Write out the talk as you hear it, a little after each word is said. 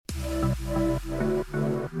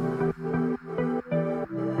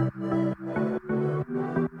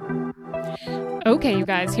Okay, you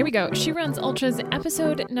guys, here we go. She Runs Ultras,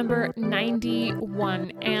 episode number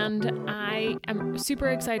 91, and I am super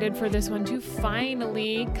excited for this one to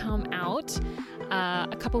finally come out.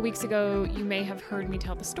 A couple weeks ago, you may have heard me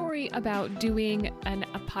tell the story about doing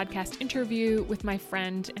a podcast interview with my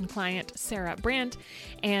friend and client, Sarah Brandt,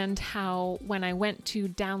 and how when I went to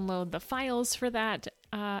download the files for that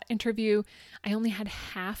interview, I only had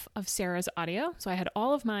half of Sarah's audio. So I had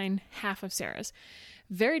all of mine, half of Sarah's.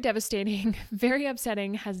 Very devastating, very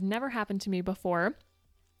upsetting, has never happened to me before.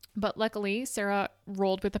 But luckily, Sarah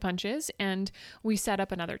rolled with the punches and we set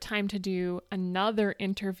up another time to do another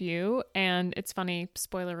interview. And it's funny,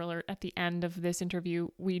 spoiler alert, at the end of this interview,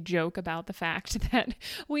 we joke about the fact that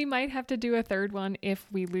we might have to do a third one if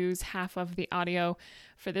we lose half of the audio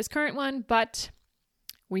for this current one, but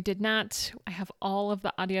we did not. I have all of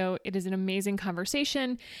the audio. It is an amazing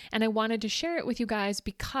conversation, and I wanted to share it with you guys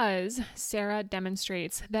because Sarah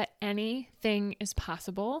demonstrates that anything is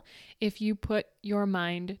possible if you put your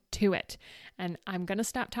mind to it. And I'm going to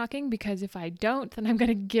stop talking because if I don't, then I'm going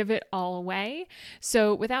to give it all away.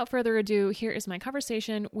 So without further ado, here is my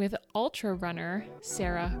conversation with ultra runner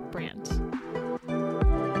Sarah Brandt.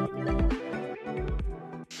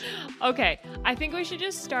 Okay, I think we should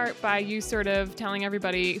just start by you sort of telling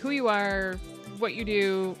everybody who you are, what you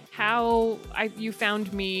do, how you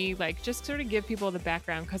found me, like just sort of give people the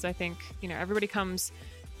background because I think, everybody comes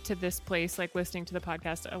to this place like listening to the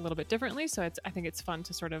podcast a little bit differently. So I think it's fun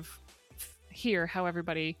to sort of hear how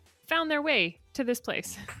everybody found their way to this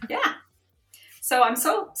place. Yeah. So I'm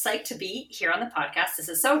so psyched to be here on the podcast. This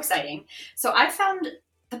is so exciting. So I found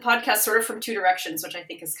the podcast sort of from two directions, which I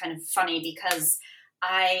think is kind of funny because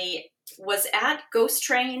I was at Ghost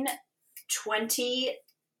Train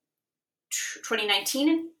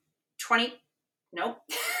 2019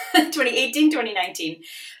 2018, 2019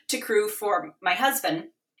 to crew for my husband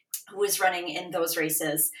who was running in those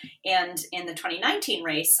races. And in the 2019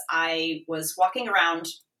 race, I was walking around,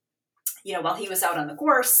 while he was out on the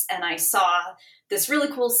course, and I saw this really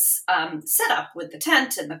cool setup with the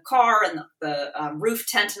tent and the car and the roof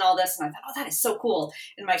tent and all this. And I thought, oh, that is so cool.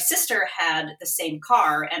 And my sister had the same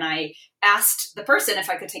car. And I asked the person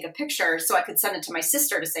if I could take a picture so I could send it to my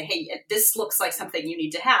sister to say, hey, this looks like something you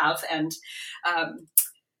need to have. And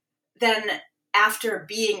then after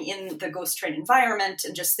being in the Ghost Train environment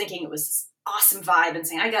and just thinking it was this awesome vibe and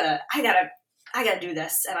saying, I gotta do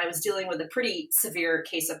this. And I was dealing with a pretty severe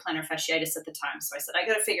case of plantar fasciitis at the time. So I said, I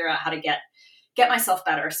got to figure out how to get myself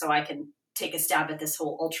better so I can take a stab at this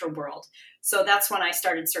whole ultra world. So that's when I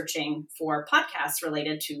started searching for podcasts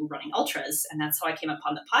related to running ultras. And that's how I came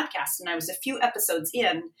upon the podcast. And I was a few episodes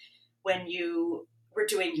in when you were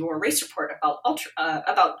doing your race report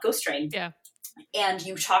about Ghost Train. Yeah. And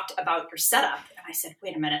you talked about your setup. And I said,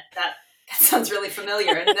 wait a minute, that sounds really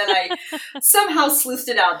familiar. And then I somehow sleuthed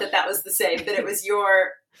it out that was the same, that it was I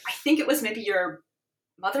think it was maybe your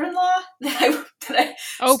mother-in-law that I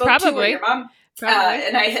spoke probably. to, or your mom.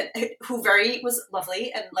 And who was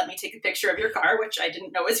lovely and let me take a picture of your car, which I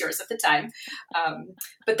didn't know was yours at the time.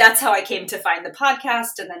 But that's how I came to find the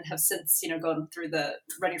podcast, and then have since, gone through the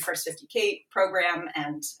Run Your First 50K program.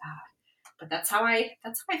 And, but that's how I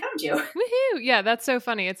found you. Woohoo! Yeah, that's so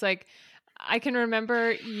funny. It's like, I can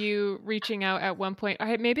remember you reaching out at one point.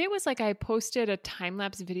 Maybe it was like I posted a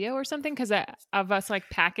time-lapse video or something of us like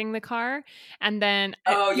packing the car. And then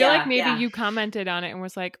I feel like maybe you commented on it and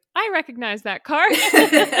was like, I recognize that car.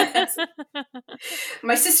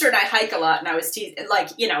 My sister and I hike a lot, and I was teasing,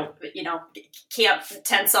 like, camp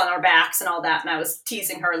tents on our backs and all that. And I was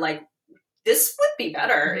teasing her like, this would be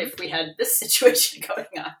better if we had this situation going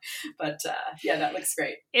on. But that looks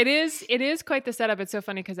great. It is quite the setup. It's so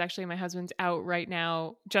funny because actually my husband's out right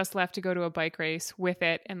now, just left to go to a bike race with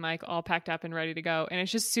it and like all packed up and ready to go. And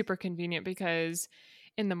it's just super convenient because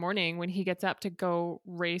in the morning when he gets up to go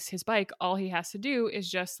race his bike, all he has to do is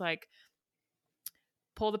just like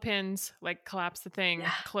pull the pins, like collapse the thing,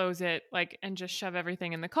 close it, like, and just shove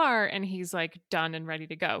everything in the car. And he's like done and ready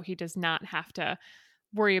to go. He does not have to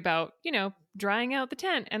worry about, drying out the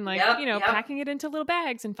tent and like, packing it into little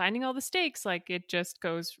bags and finding all the stakes. Like it just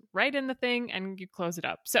goes right in the thing and you close it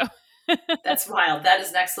up. So that's wild. That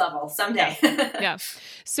is next level someday. Yeah.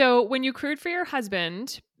 So when you crewed for your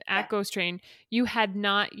husband at Ghost Train, you had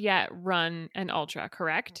not yet run an ultra,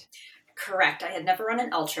 correct? Correct. I had never run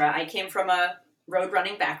an ultra. I came from a road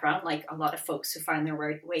running background, like a lot of folks who find their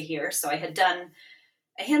way here. So I had done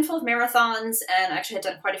a handful of marathons and actually had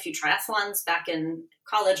done quite a few triathlons back in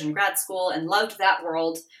college and grad school and loved that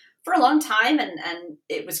world for a long time. And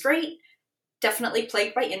it was great. Definitely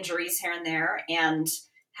plagued by injuries here and there, and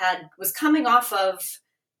was coming off of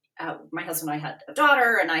my husband and I had a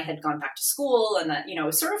daughter, and I had gone back to school, and that, it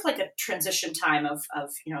was sort of like a transition time of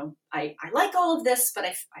I like all of this, but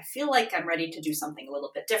I feel like I'm ready to do something a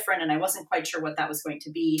little bit different, and I wasn't quite sure what that was going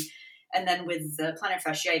to be. And then with the plantar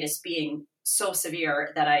fasciitis being so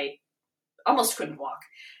severe that I almost couldn't walk,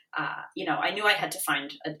 I knew I had to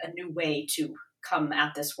find a new way to come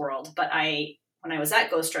at this world. But when I was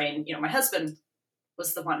at Ghost Train, my husband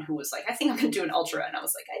was the one who was like, I think I'm going to do an ultra. And I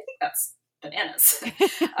was like, I think that's bananas.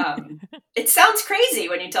 It sounds crazy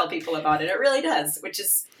when you tell people about it. It really does, which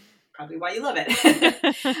is probably why you love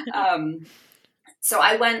it. So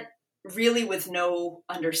I went really with no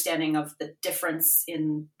understanding of the difference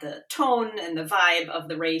in the tone and the vibe of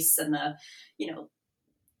the race and the,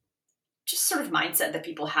 just sort of mindset that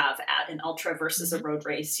people have at an ultra versus a road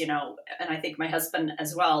race, and I think my husband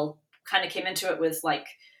as well kind of came into it with like,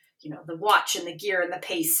 the watch and the gear and the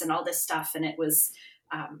pace and all this stuff. And it was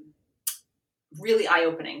really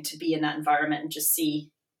eye-opening to be in that environment and just see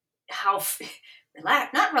how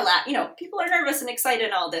not relax, people are nervous and excited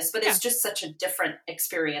and all this, but it's just such a different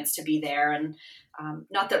experience to be there. And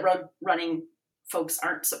not that road running folks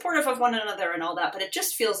aren't supportive of one another and all that, but it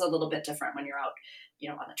just feels a little bit different when you're out,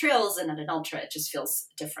 on the trails and at an ultra. It just feels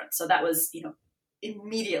different. So that was,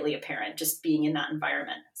 immediately apparent just being in that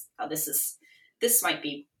environment. Oh, this might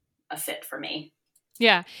be a fit for me.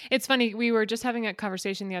 Yeah. It's funny. We were just having a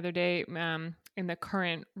conversation the other day in the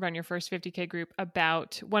current Run Your First 50K group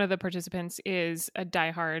about one of the participants is a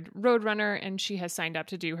diehard road runner, and she has signed up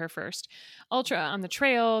to do her first ultra on the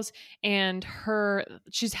trails. And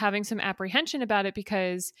she's having some apprehension about it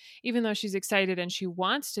because even though she's excited and she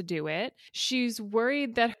wants to do it, she's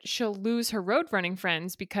worried that she'll lose her road running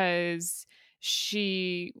friends because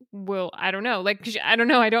she will, I don't know,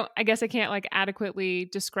 I guess I can't adequately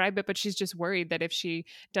describe it, but she's just worried that if she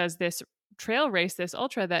does this trail race, this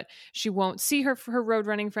ultra, that she won't see her road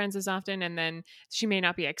running friends as often, and then she may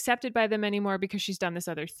not be accepted by them anymore because she's done this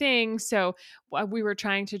other thing. So we were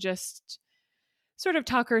trying to just sort of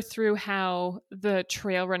talk her through how the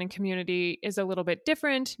trail running community is a little bit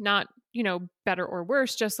different, not, better or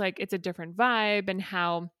worse, just like it's a different vibe, and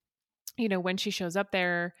how, when she shows up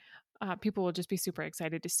there, people will just be super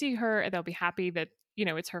excited to see her, and they'll be happy that,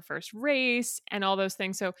 it's her first race and all those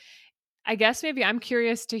things. So I guess maybe I'm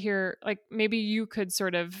curious to hear, maybe you could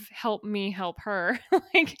sort of help me help her.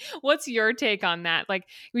 What's your take on that?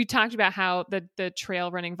 We talked about how the trail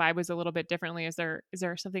running vibe was a little bit differently. Is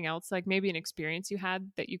there something else, maybe an experience you had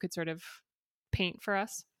that you could sort of paint for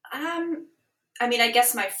us? I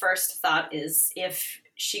guess my first thought is if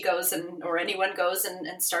she goes or anyone goes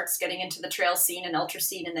and starts getting into the trail scene and ultra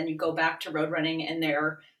scene, and then you go back to road running and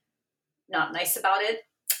they're not nice about it,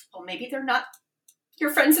 well, maybe they're not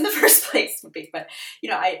your friends in the first place. But,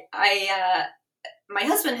 my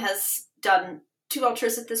husband has done 2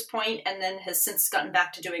 ultras at this point, and then has since gotten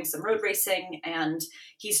back to doing some road racing, and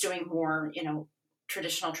he's doing more,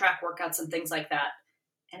 traditional track workouts and things like that.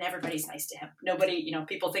 And everybody's nice to him. Nobody,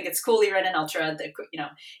 people think it's cool he ran an ultra.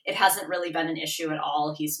 It hasn't really been an issue at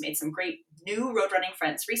all. He's made some great new road running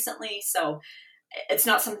friends recently. So it's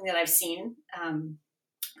not something that I've seen.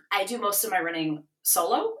 I do most of my running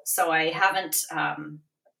solo. So I haven't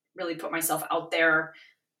really put myself out there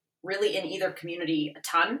really in either community a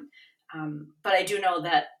ton. But I do know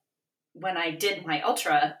that when I did my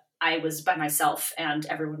ultra, I was by myself and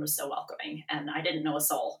everyone was so welcoming, and I didn't know a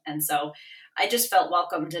soul. And so I just felt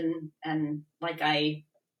welcomed, and like I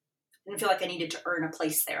didn't feel like I needed to earn a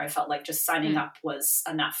place there. I felt like just signing up was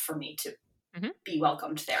enough for me to be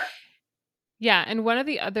welcomed there. Yeah. And one of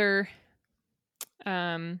the other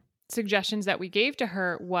suggestions that we gave to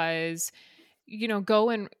her was,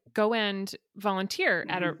 go and volunteer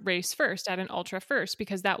at a race first, at an ultra first,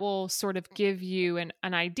 because that will sort of give you an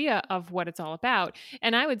idea of what it's all about.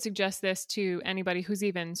 And I would suggest this to anybody who's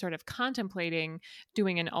even sort of contemplating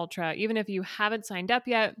doing an ultra, even if you haven't signed up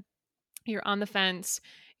yet, you're on the fence,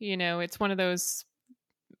 it's one of those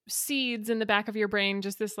seeds in the back of your brain,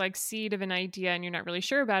 just this seed of an idea, and you're not really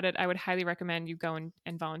sure about it. I would highly recommend you go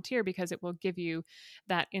and volunteer, because it will give you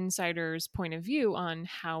that insider's point of view on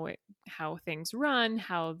how things run,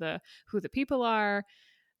 who the people are,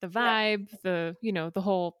 the vibe, the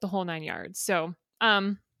whole 9 yards. So,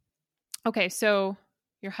 okay. So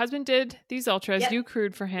your husband did these ultras, you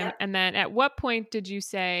crewed for him. And then at what point did you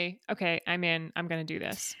say, okay, I'm in, I'm going to do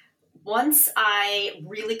this? Once I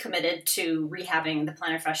really committed to rehabbing the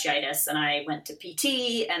plantar fasciitis, and I went to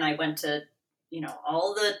PT, and I went to,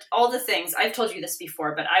 all the things. I've told you this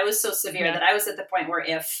before, but I was so severe that I was at the point where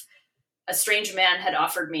if a strange man had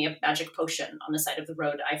offered me a magic potion on the side of the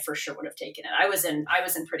road, I for sure would have taken it. I was in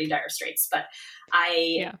pretty dire straits, but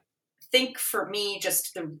I think for me,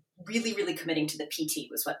 just the really, really committing to the PT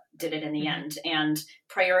was what did it in the end, and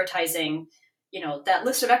prioritizing, that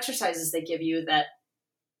list of exercises they give you that,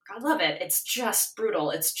 I love it. It's just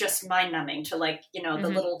brutal. It's just mind numbing to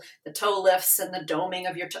the toe lifts and the doming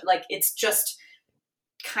of your toe. Like, it's just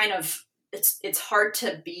kind of, it's hard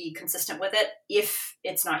to be consistent with it if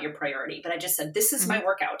it's not your priority. But I just said, this is my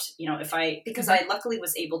workout, because I luckily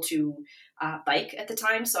was able to bike at the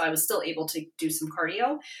time. So I was still able to do some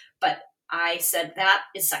cardio, but I said, that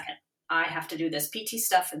is second. I have to do this PT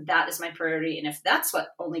stuff, and that is my priority. And if that's what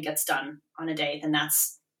only gets done on a day, then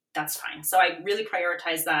that's fine. So I really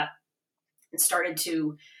prioritized that and started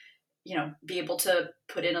to, be able to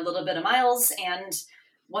put in a little bit of miles. And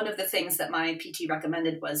one of the things that my PT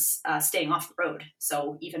recommended was staying off the road.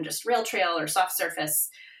 So even just rail trail or soft surface.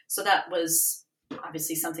 So that was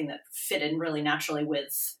obviously something that fit in really naturally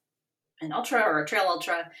with an ultra or a trail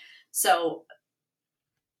ultra. So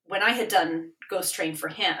when I had done Ghost Train for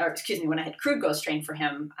him, when I had crewed Ghost Train for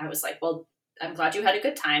him, I was like, well, I'm glad you had a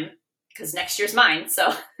good time, because next year's mine.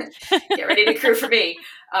 So get ready to crew for me.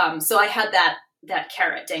 So I had that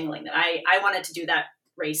carrot dangling that I wanted to do that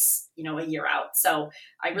race, a year out. So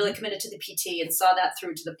I really committed to the PT and saw that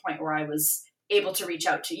through to the point where I was able to reach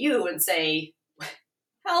out to you and say,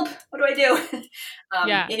 help, what do I do?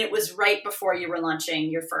 And it was right before you were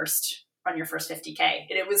launching your first 50K.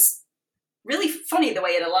 And it was really funny the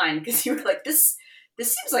way it aligned, because you were like, this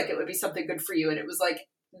seems like it would be something good for you. And it was like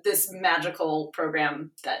this magical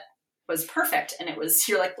program that was perfect. And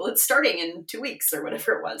you're like, well, it's starting in 2 weeks or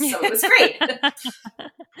whatever it was. So it was great.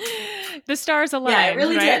 The stars aligned. Yeah, it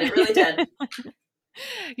really did. It really did.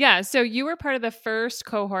 Yeah. So you were part of the first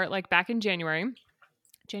cohort, like back in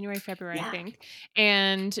February, I think.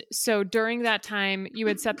 And so during that time, you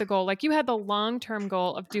had set the goal, like you had the long-term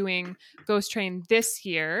goal of doing Ghost Train this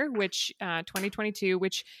year, which 2022,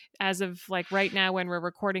 which as of like right now, when we're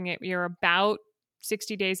recording it, you're about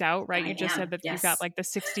 60 days out, right? You just said that you got like the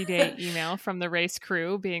 60-day email from the race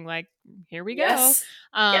crew being like, here we go. Yes.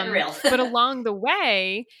 Getting real. But along the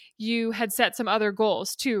way, you had set some other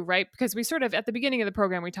goals too, right? Because we sort of, at the beginning of the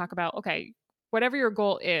program, we talk about, okay, whatever your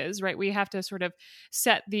goal is, right? We have to sort of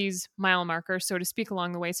set these mile markers, so to speak,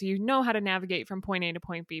 along the way, so you know how to navigate from point A to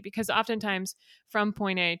point B, because oftentimes from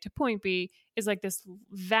point A to point B is like this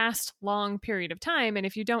vast, long period of time. And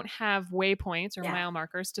if you don't have waypoints or mile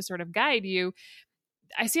markers to sort of guide you,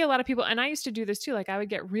 I see a lot of people, and I used to do this too. Like I would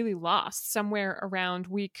get really lost somewhere around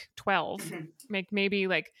week 12, maybe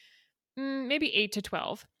 8 to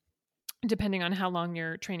 12, depending on how long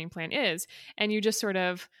your training plan is. And you just sort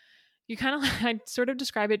of, I sort of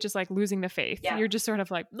describe it just like losing the faith. Yeah. You're just sort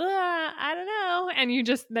of like, I don't know. And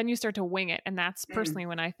then you start to wing it. And that's personally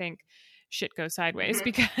when I think shit goes sideways,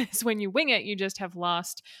 because when you wing it, you just have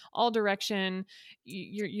lost all direction.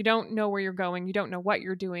 You don't know where you're going. You don't know what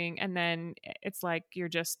you're doing. And then it's like,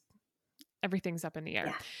 everything's up in the air.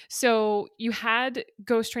 Yeah. So you had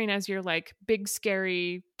Ghost Train as your like big,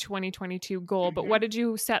 scary 2022 goal, but what did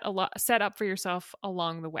you set up for yourself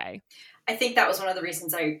along the way? I think that was one of the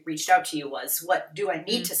reasons I reached out to you was, what do I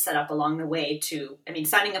need to set up along the way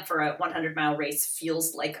signing up for a 100-mile race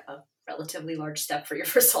feels like a relatively large step for your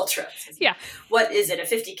first ultra. Yeah. What is it? A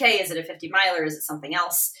 50K? Is it a 50 miler? Is it something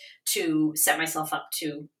else, to set myself up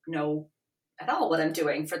to know at all what I'm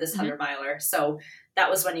doing for this 100 miler? So that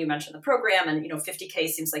was when you mentioned the program, and 50K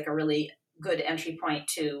seems like a really good entry point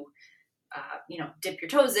to dip your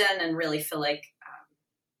toes in and really feel like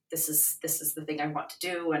this is the thing I want to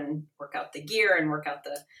do, and work out the gear and work out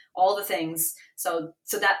all the things. So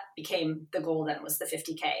that became the goal then, was the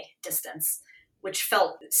 50K distance, which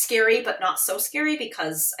felt scary, but not so scary,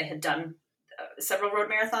 because I had done several road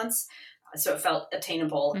marathons. So it felt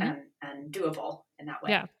attainable and doable in that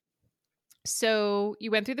way. Yeah. So you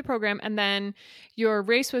went through the program, and then your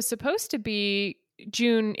race was supposed to be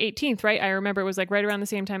June 18th, right? I remember it was like right around the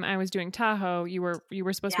same time I was doing Tahoe. You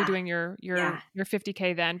were supposed to be doing your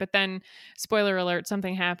 50K then, but then, spoiler alert,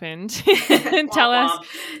 something happened. Tell us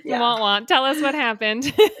what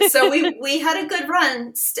happened. So we had a good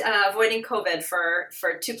run avoiding COVID for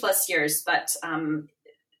 2+ years, but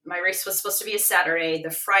my race was supposed to be a Saturday. The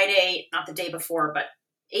Friday, not the day before, but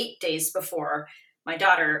 8 days before, my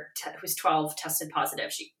daughter, who's 12, tested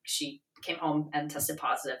positive. She came home and tested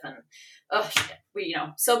positive, and we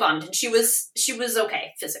so bummed. And she was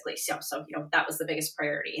okay physically, so that was the biggest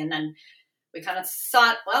priority. And then we kind of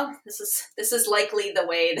thought, well, this is likely the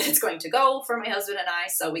way that it's going to go for my husband and I.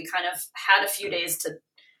 So we kind of had a few days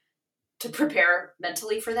to prepare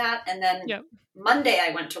mentally for that. And then Monday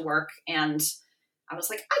I went to work, and I was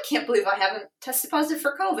like, I can't believe I haven't tested positive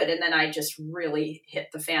for COVID. And then I just really hit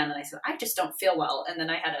the fan and I said, I just don't feel well. And then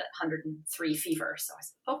I had 103 fever. So I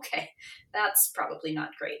said, okay, that's probably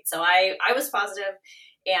not great. So I was positive,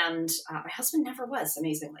 and my husband never was,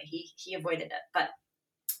 amazingly. He avoided it. But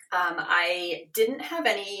I didn't have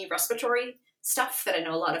any respiratory stuff that I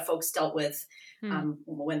know a lot of folks dealt with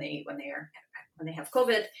when they have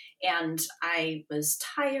COVID. And I was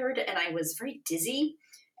tired and I was very dizzy,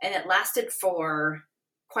 and it lasted for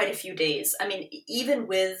quite a few days. I mean, even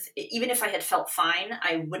if I had felt fine,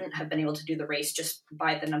 I wouldn't have been able to do the race just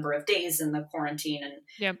by the number of days and the quarantine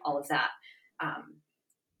and all of that.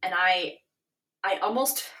 And I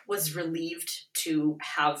almost was relieved to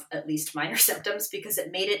have at least minor symptoms, because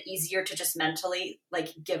it made it easier to just mentally like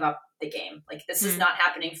give up the game. Like, this is not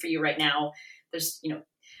happening for you right now. There's,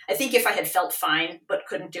 I think if I had felt fine but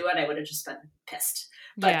couldn't do it, I would have just been pissed.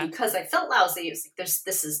 But because I felt lousy, it was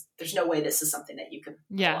like, there's no way this is something that you can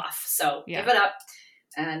pull off. So give it up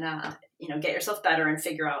and, get yourself better and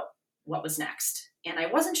figure out what was next. And I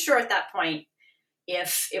wasn't sure at that point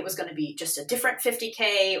if it was going to be just a different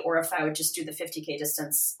 50K or if I would just do the 50K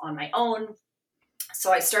distance on my own.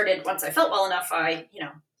 So I started, once I felt well enough,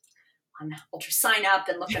 on Ultra Sign Up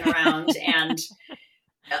and looking around, and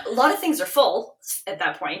a lot of things are full at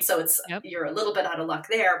that point. So you're a little bit out of luck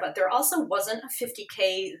there, but there also wasn't a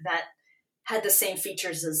 50K that had the same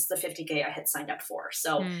features as the 50K I had signed up for.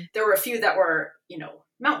 So there were a few that were,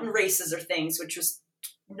 mountain races or things, which was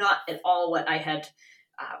not at all what I had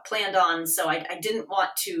planned on. So I didn't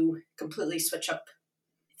want to completely switch up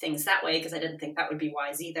things that way, because I didn't think that would be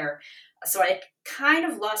wise either. So I kind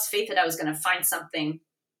of lost faith that I was going to find something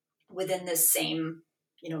within this same,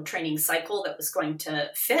 training cycle that was going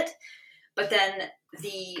to fit. But then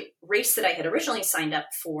the race that I had originally signed up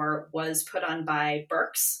for was put on by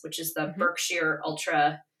Berks, which is the Berkshire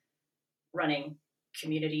Ultra Running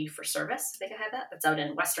Community for Service. I think I have that. That's out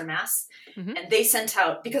in Western Mass. And they sent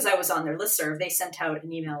out, because I was on their listserv, they sent out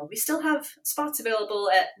an email. We still have spots available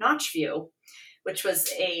at Notchview, which was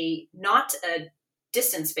not a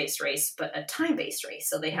distance-based race, but a time-based race.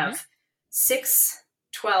 So they have 6,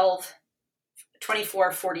 12,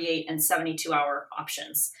 24, 48, and 72-hour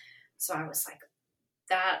options. So I was like,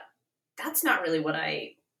 that's not really what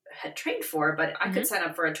I had trained for, but I could sign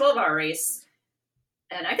up for a 12-hour race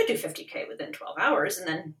and I could do 50K within 12 hours and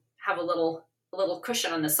then have a little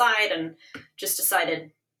cushion on the side, and just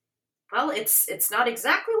decided, well, it's not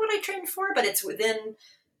exactly what I trained for, but it's within,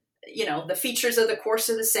 the features of the course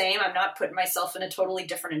are the same. I'm not putting myself in a totally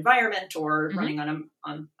different environment or running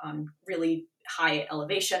on really high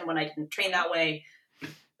elevation when I didn't train that way.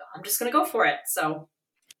 I'm just going to go for it. So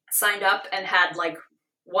signed up and had like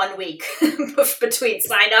 1 week between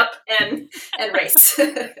sign up and race.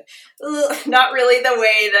 Not really the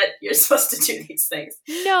way that you're supposed to do these things.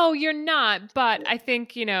 No, you're not. But I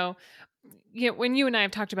think, when you and I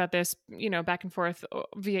have talked about this, back and forth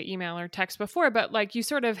via email or text before, but like you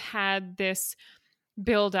sort of had this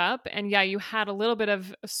build up, and you had a little bit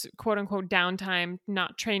of quote unquote downtime,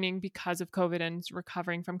 not training because of COVID and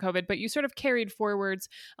recovering from COVID, but you sort of carried forwards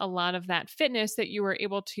a lot of that fitness that you were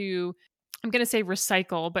able to, I'm going to say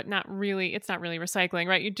recycle, but it's not really recycling,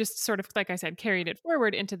 right? You just sort of, like I said, carried it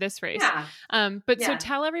forward into this race. So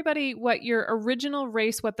tell everybody what your original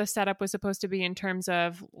race, what the setup was supposed to be in terms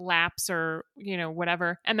of laps or,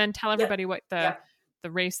 whatever. And then tell everybody what the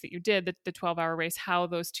race that you did, the 12-hour race, how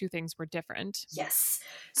those two things were different. Yes.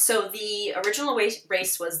 So the original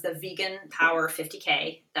race was the Vegan Power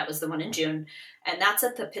 50K. That was the one in June. And that's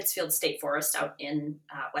at the Pittsfield State Forest out in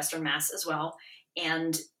Western Mass as well.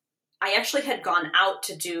 And I actually had gone out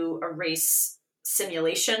to do a race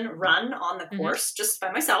simulation run on the course just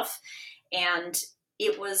by myself. And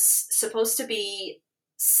it was supposed to be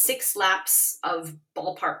 6 laps of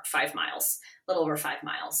ballpark 5 miles, a little over 5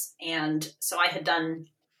 miles. And so I had done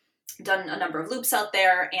a number of loops out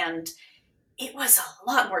there, and it was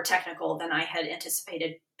a lot more technical than I had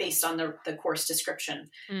anticipated based on the course description.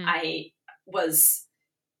 I was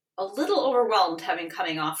a little overwhelmed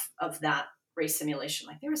coming off of that race simulation.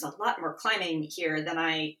 Like, there was a lot more climbing here than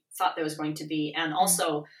I thought there was going to be. And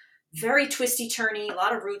also very twisty turny, a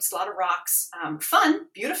lot of roots, a lot of rocks, fun,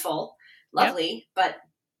 beautiful, lovely. But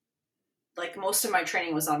like, most of my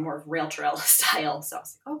training was on more of rail trail style. So I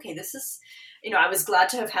was like, okay, this is, I was glad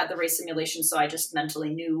to have had the race simulation. So I just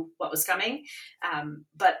mentally knew what was coming.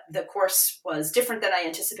 But the course was different than I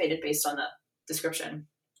anticipated based on the description.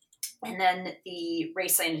 And then the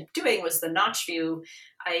race I ended up doing was the Notchview.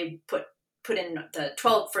 I put in the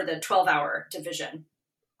 12-hour division.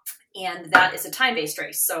 And that is a time-based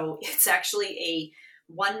race. So it's actually a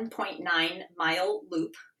 1.9 mile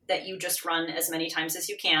loop that you just run as many times as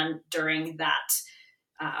you can during that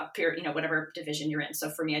period, whatever division you're in. So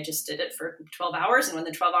for me, I just did it for 12 hours. And when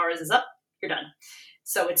the 12 hours is up, you're done.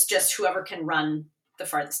 So it's just whoever can run the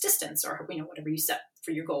farthest distance, or, whatever you set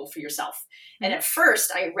for your goal for yourself. Mm-hmm. And at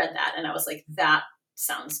first I read that and I was like, that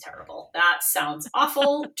sounds terrible. That sounds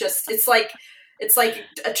awful. It's like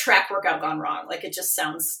a track workout gone wrong. Like, it just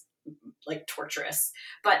sounds like torturous.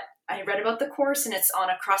 But I read about the course, and it's on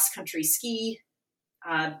a cross-country ski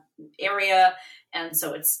area. And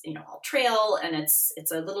so it's, all trail, and it's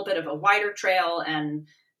a little bit of a wider trail and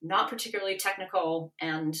not particularly technical,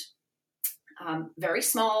 and very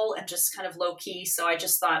small and just kind of low key. So I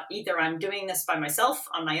just thought, either I'm doing this by myself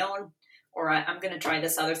on my own, or I'm going to try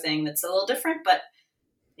this other thing that's a little different. But,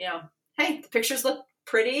 hey, the pictures look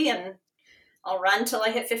pretty, and I'll run till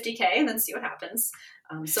I hit 50K and then see what happens.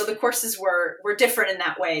 So the courses were different in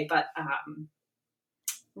that way, but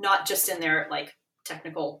not just in their like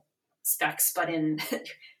technical specs, but in,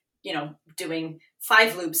 doing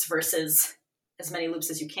 5 loops versus as many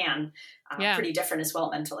loops as you can. Pretty different as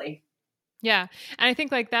well mentally. Yeah. And I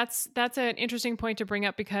think like that's an interesting point to bring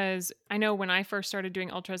up, because I know when I first started doing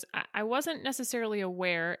ultras, I wasn't necessarily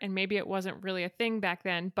aware, and maybe it wasn't really a thing back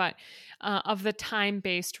then, but of the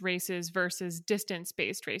time-based races versus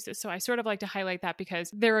distance-based races. So I sort of like to highlight that, because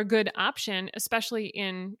they're a good option, especially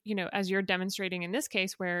in, as you're demonstrating in this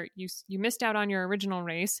case, where you missed out on your original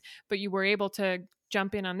race, but you were able to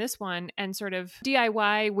jump in on this one and sort of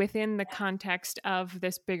DIY within the context of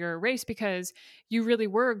this bigger race, because you really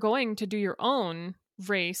were going to do your own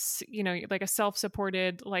race, like a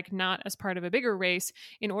self-supported, like not as part of a bigger race,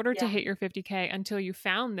 in order to hit your 50K, until you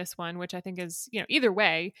found this one, which I think is, either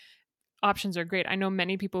way, options are great. I know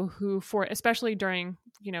many people who, especially during,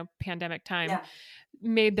 pandemic time,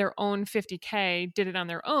 made their own 50K, did it on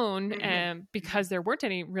their own, because there weren't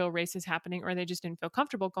any real races happening, or they just didn't feel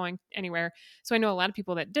comfortable going anywhere. So I know a lot of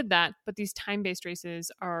people that did that, but these time-based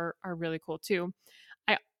races are really cool too.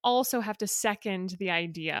 I also have to second the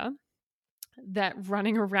idea that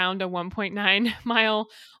running around a 1.9 mile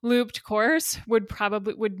looped course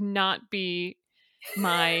would not be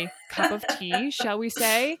my cup of tea, shall we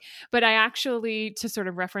say. But I actually, to sort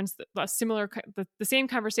of reference the same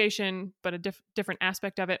conversation, but a different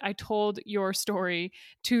aspect of it, I told your story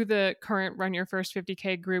to the current Run Your First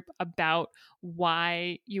 50K group about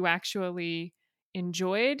why you actually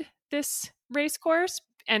enjoyed this race course.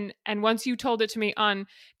 And once you told it to me on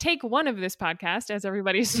take 1 of this podcast, as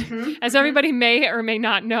everybody may or may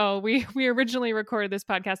not know, we originally recorded this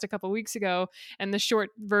podcast a couple of weeks ago, and the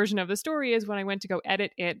short version of the story is when I went to go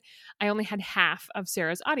edit it, I only had half of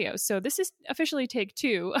Sarah's audio. So this is officially take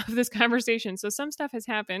 2 of this conversation. So some stuff has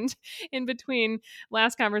happened in between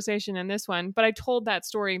last conversation and this one, but I told that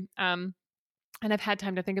story, and I've had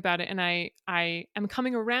time to think about it. And I am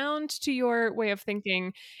coming around to your way of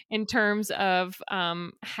thinking in terms of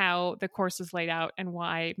how the course is laid out, and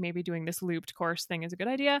why maybe doing this looped course thing is a good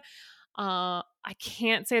idea. I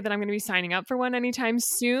can't say that I'm going to be signing up for one anytime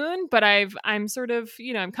soon, but I'm sort of,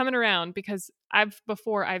 I'm coming around, because I've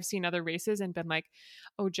seen other races and been like,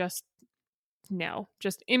 oh, just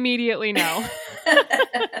immediately no.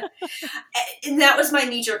 And that was my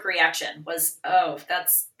knee-jerk reaction was, oh,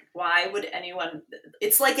 why would anyone?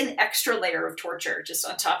 It's like an extra layer of torture just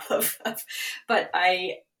on top of but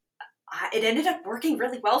it ended up working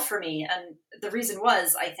really well for me. And the reason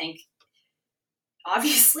was, I think,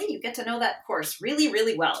 obviously you get to know that course really,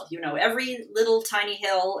 really well. Every little tiny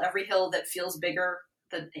hill, every hill that feels bigger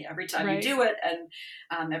every time you do it,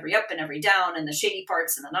 and every up and every down, and the shady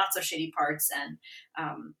parts and the not so shady parts.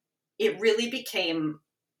 And it really became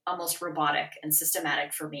almost robotic and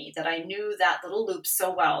systematic for me, that I knew that little loop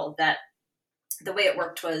so well that the way it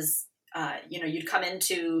worked was, you'd come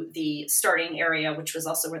into the starting area, which was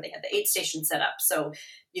also where they had the aid station set up. So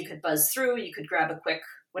you could buzz through, you could grab a quick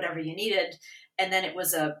whatever you needed. And then it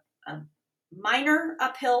was a minor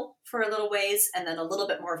uphill for a little ways, and then a little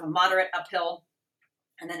bit more of a moderate uphill.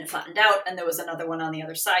 And then it flattened out, and there was another one on the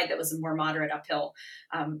other side that was a more moderate uphill,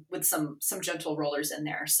 with some gentle rollers in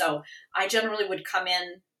there. So I generally would come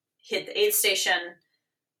in, hit the aid station.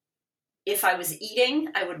 If I was eating,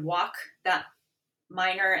 I would walk that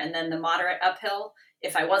minor and then the moderate uphill.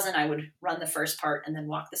 If I wasn't, I would run the first part and then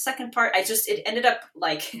walk the second part. It ended up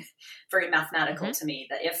like very mathematical to me,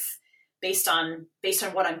 that if based on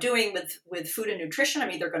what I'm doing with food and nutrition,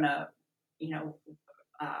 I'm either going to,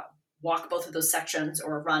 walk both of those sections,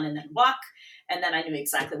 or run and then walk. And then I knew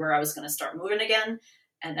exactly where I was going to start moving again.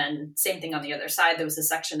 And then same thing on the other side. There was a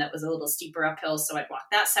section that was a little steeper uphill. So I'd walk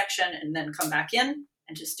that section and then come back in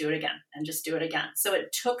and just do it again and just do it again. So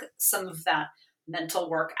it took some of that mental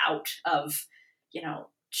work out of,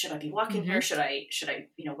 should I be walking Mm-hmm. here? Should I,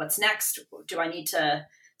 what's next? Do I need to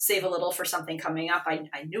save a little for something coming up?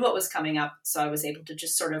 I knew what was coming up, so I was able to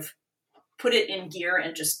just sort of put it in gear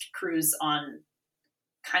and just cruise on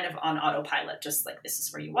kind of on autopilot, just like, this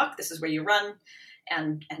is where you walk, this is where you run,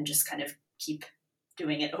 and just kind of keep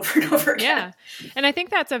doing it over and over again. Yeah. And I think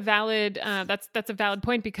that's a valid, that's a valid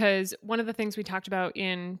point, because one of the things we talked about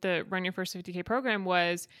in the Run Your First 50K program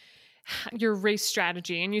was your race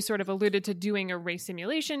strategy. And you sort of alluded to doing a race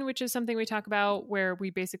simulation, which is something we talk about, where we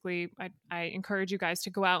basically, I encourage you guys to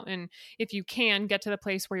go out and, if you can, get to the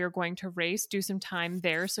place where you're going to race, do some time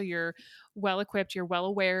there. So you're well equipped, you're well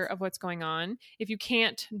aware of what's going on. If you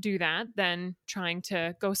can't do that, then trying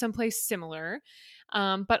to go someplace similar.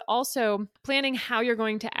 But also planning how you're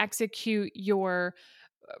going to execute your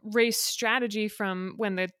race strategy from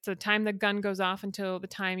when the time the gun goes off until the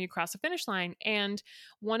time you cross the finish line. And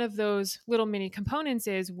one of those little mini components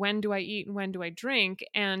is, when do I eat and when do I drink?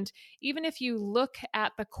 And even if you look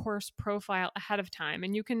at the course profile ahead of time,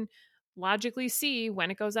 and you can logically see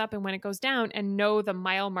when it goes up and when it goes down and know the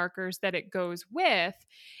mile markers that it goes with,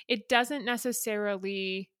 it doesn't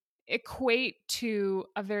necessarily equate to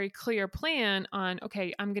a very clear plan on,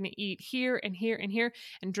 okay, I'm going to eat here and here and here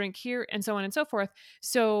and drink here and so on and so forth.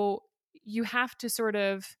 So you have to sort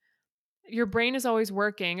of, your brain is always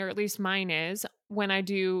working, or at least mine is, when I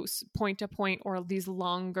do point to point or these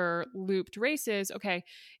longer looped races. Okay,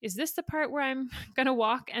 is this the part where I'm going to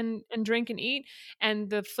walk and drink and eat? And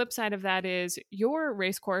the flip side of that is your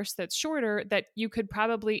race course that's shorter, that you could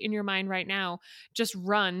probably in your mind right now just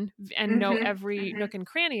run and know every nook and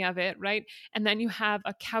cranny of it, right? And then you have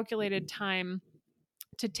a calculated time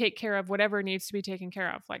to take care of whatever needs to be taken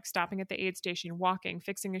care of, like stopping at the aid station, walking,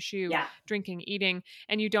 fixing a shoe, drinking, eating.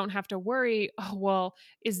 And you don't have to worry, oh, well,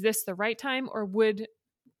 is this the right time? Or would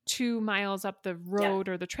 2 miles up the road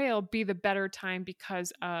or the trail be the better time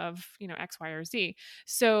because of, X, Y, or Z?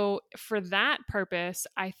 So for that purpose,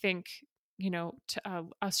 I think,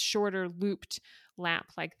 a shorter looped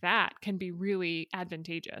lap like that can be really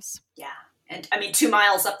advantageous. Yeah. And I mean, 2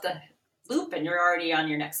 miles up the loop and you're already on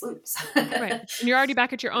your next loop. Right. And you're already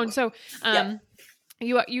back at your own. So,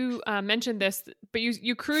 you mentioned this, but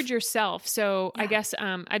you crewed yourself. So I guess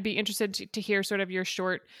I'd be interested to hear sort of your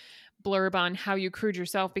short blurb on how you crewed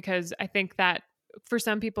yourself, because I think that for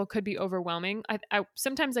some people could be overwhelming.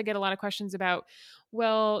 Sometimes I get a lot of questions about,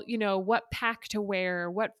 well, what pack to wear,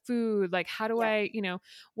 what food, like how do I,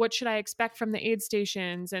 what should I expect from the aid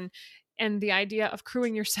stations? And the idea of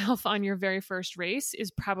crewing yourself on your very first race is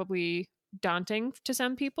probably daunting to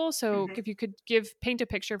some people. So if you could paint a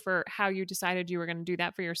picture for how you decided you were going to do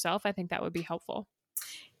that for yourself, I think that would be helpful.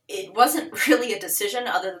 It wasn't really a decision,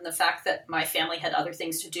 other than the fact that my family had other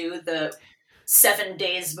things to do the 7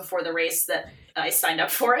 days before the race that I signed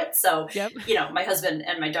up for it. So, my husband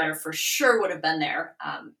and my daughter for sure would have been there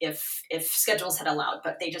if schedules had allowed,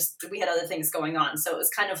 but we had other things going on. So it was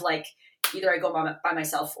kind of like, either I go by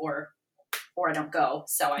myself or I don't go.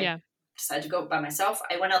 So I decided to go by myself.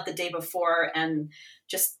 I went out the day before and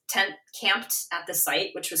just camped at the site,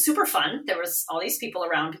 which was super fun. There was all these people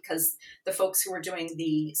around because the folks who were doing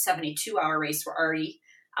the 72-hour race were already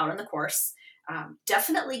out on the course.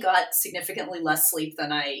 Definitely got significantly less sleep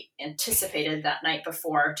than I anticipated that night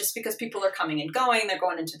before, just because people are coming and going. They're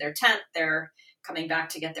going into their tent. They're coming back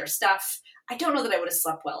to get their stuff. I don't know that I would have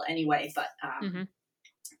slept well anyway, but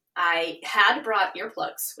I had brought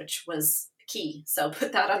earplugs, which was key. So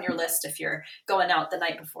put that on your list if you're going out the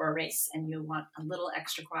night before a race and you want a little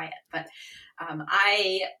extra quiet. But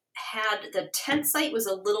I had, the tent site was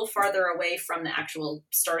a little farther away from the actual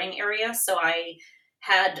starting area. So I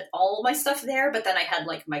had all my stuff there, but then I had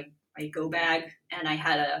like my go bag, and I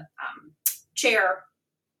had a chair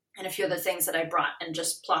and a few other things that I brought and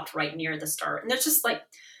just plopped right near the start. And there's just like,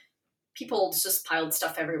 people just piled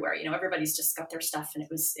stuff everywhere. Everybody's just got their stuff, and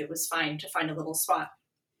it was fine to find a little spot.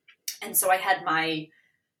 And so I had my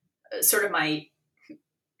sort of my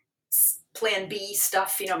plan B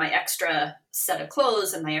stuff, my extra set of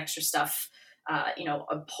clothes and my extra stuff, a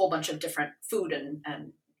whole bunch of different food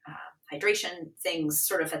and hydration things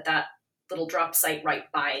sort of at that little drop site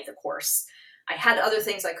right by the course. I had other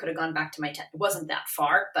things I could have gone back to my tent. It wasn't that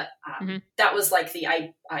far, but that was like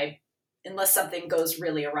I unless something goes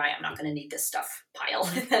really awry, I'm not going to need this stuff pile.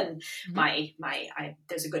 And then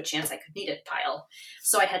there's a good chance I could need it pile.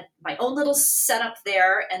 So I had my own little setup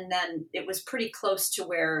there, and then it was pretty close to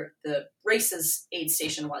where the race's aid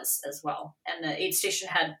station was as well. And the aid station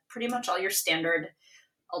had pretty much all your standard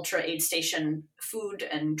ultra aid station food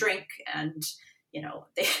and drink, and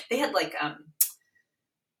they had like I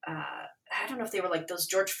don't know if they were like those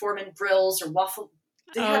George Foreman grills or waffle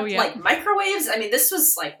They had like microwaves. I mean, this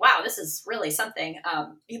was like, wow, this is really something.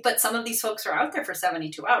 But some of these folks are out there for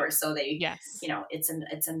 72 hours. So they, you know, it's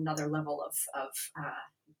another level of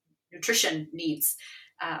nutrition needs.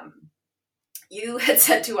 You had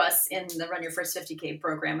said to us in the Run Your First 50K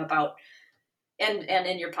program about, and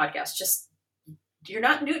in your podcast, just, you're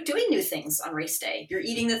not doing new things on race day. You're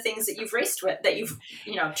eating the things that you've raced with, that you've,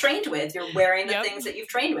 you know, trained with. You're wearing the things that you've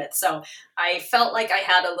trained with. So I felt like I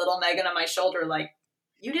had a little Megan on my shoulder, like,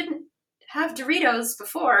 you didn't have Doritos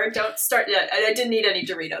before. Don't start yet. I didn't eat any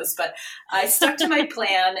Doritos, but I stuck to my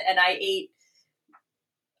plan and I ate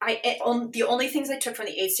the only things I took from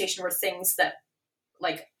the aid station were things that,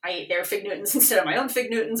 like, I ate their Fig Newtons instead of my own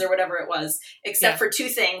Fig Newtons or whatever it was, except for two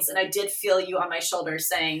things. And I did feel you on my shoulder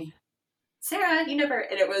saying, Sarah, you never,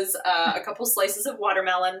 and it was a couple slices of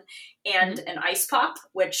watermelon and an ice pop,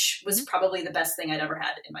 which was probably the best thing I'd ever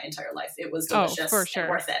had in my entire life. It was delicious for sure. and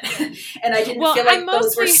worth it. And I didn't feel like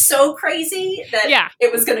those were so crazy that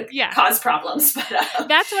it was going to cause problems. But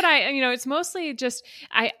that's what it's mostly just,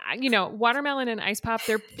 watermelon and ice pop,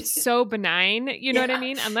 they're so benign, you know what I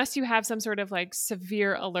mean? Unless you have some sort of like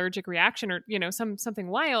severe allergic reaction or, something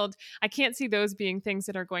wild, I can't see those being things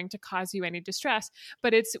that are going to cause you any distress.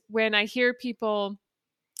 But it's when I hear people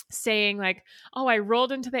saying like, oh, I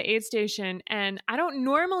rolled into the aid station and I don't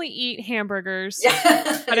normally eat hamburgers,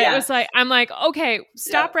 but it was like, I'm like, okay,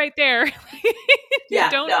 stop right there.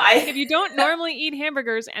 If you don't normally eat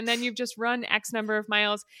hamburgers and then you've just run X number of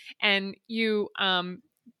miles and you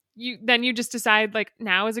just decide like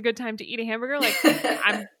now is a good time to eat a hamburger, like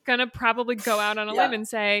I'm gonna probably go out on a limb and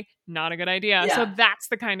say not a good idea. So that's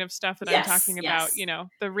the kind of stuff that I'm talking about,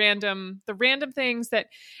 the random things that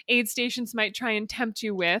aid stations might try and tempt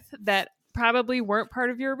you with that probably weren't part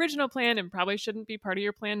of your original plan and probably shouldn't be part of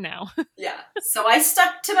your plan now. So I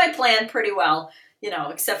stuck to my plan pretty well,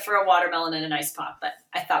 except for a watermelon and an ice pop, but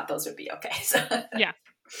I thought those would be okay. So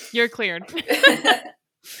you're cleared.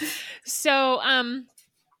 So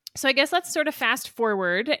I guess let's sort of fast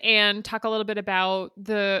forward and talk a little bit about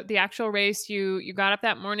the actual race. You got up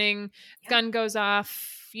that morning, gun goes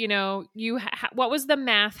off, what was the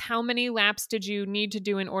math? How many laps did you need to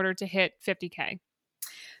do in order to hit 50K?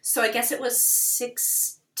 So I guess it was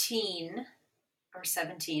 16 or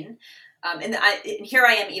 17. And here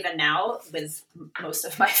I am even now with most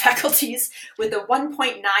of my faculties with a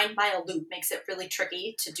 1.9 mile loop makes it really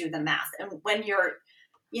tricky to do the math. And when you're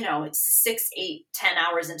it's 6, 8, 10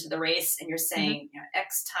 hours into the race and you're saying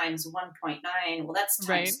X times 1.9. Well, that's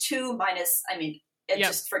times 2 minus,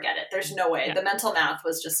 just forget it. There's no way. The mental math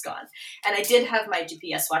was just gone. And I did have my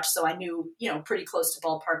GPS watch. So I knew, pretty close to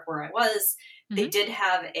ballpark where I was. They did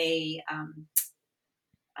have a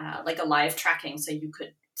live tracking. So you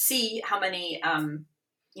could see how many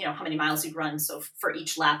miles you'd run. So for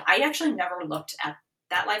each lap, I actually never looked at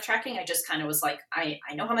that live tracking. I just kind of was like, I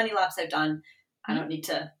know how many laps I've done. I don't need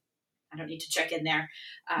to check in there.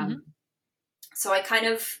 So I kind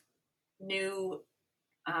of knew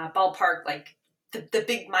ballpark, like the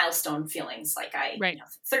big milestone feelings. Like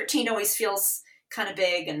 13 always feels kind of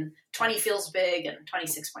big and 20 feels big and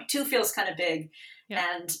 26.2 feels kind of big.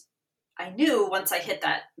 And I knew once I hit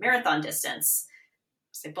that marathon distance, I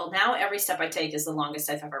was like, well, now every step I take is the longest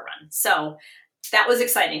I've ever run. So that was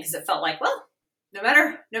exciting because it felt like, well, no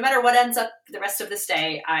matter what ends up the rest of this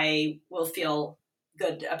day, I will feel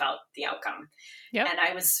good about the outcome. And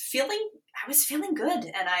I was feeling good.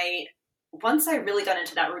 And once I really got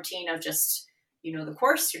into that routine of just, the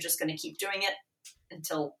course, you're just going to keep doing it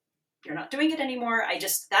until you're not doing it anymore.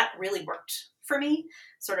 That really worked for me.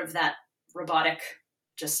 Sort of that robotic,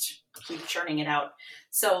 just keep churning it out.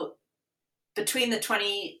 So between the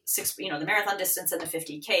 26, the marathon distance and the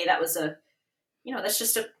 50K, that was that's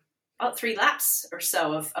just about 3 laps or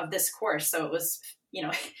so of this course. So it was,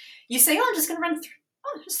 you say, oh, I'm just going to run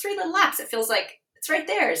just 3 little laps. It feels like it's right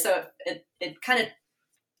there. So it kind of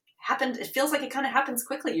happened. It feels like it kind of happens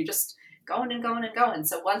quickly. You're just going and going and going.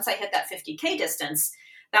 So once I hit that 50K distance,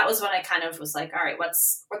 that was when I kind of was like, all right,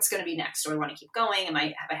 what's going to be next? Do I want to keep going? Have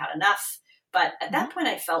I had enough? But at that point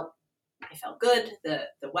I felt good. The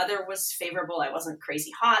weather was favorable. I wasn't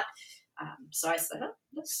crazy hot. So I said,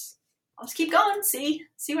 let's keep going, see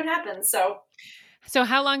what happens. So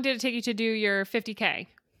how long did it take you to do your 50K?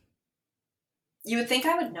 You would think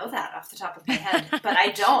I would know that off the top of my head, but I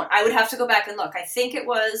don't. I would have to go back and look. I think it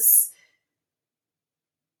was,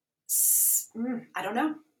 I don't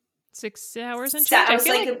know. 6 hours and change.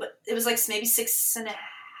 It was like maybe 6.5.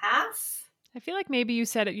 I feel like maybe you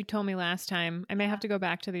said it. You told me last time. I may have to go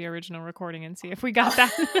back to the original recording and see if we got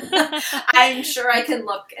that. I'm sure I can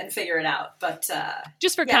look and figure it out, but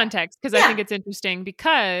just for context, because I think it's interesting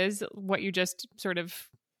because what you just sort of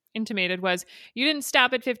intimated was you didn't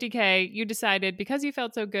stop at 50K. You decided because you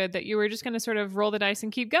felt so good that you were just going to sort of roll the dice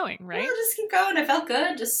and keep going, right? Yeah, just keep going. I felt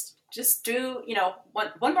good. Just do,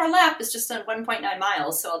 one more lap is just on 1.9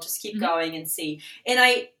 miles. So I'll just keep going and see. And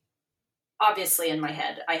I, obviously in my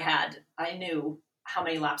head, I knew how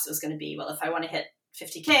many laps it was going to be. Well, if I want to hit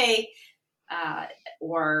 50K,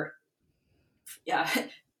 or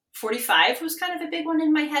 45 was kind of a big one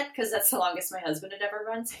in my head because that's the longest my husband had ever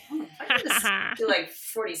run. So, if I could just do like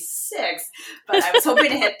 46, but I was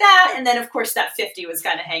hoping to hit that. And then of course that 50 was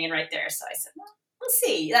kind of hanging right there. So I said, well, we'll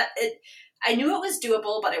see. I knew it was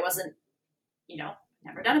doable, but I wasn't,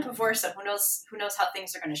 never done it before. So who knows how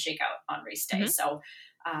things are going to shake out on race day. Mm-hmm. So,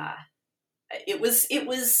 it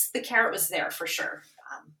was the carrot was there for sure,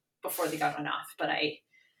 before the gun went off, but I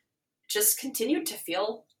just continued to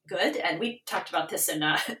feel good. And we talked about this in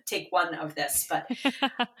take one of this, but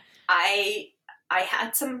I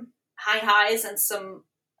had some highs and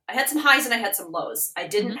I had some highs and I had some lows. I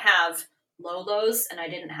didn't have low lows and I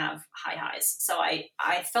didn't have high highs. So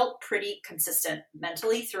I felt pretty consistent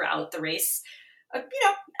mentally throughout the race,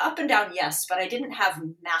 up and down. Yes, but I didn't have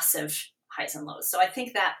massive highs and lows. So I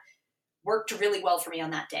think that worked really well for me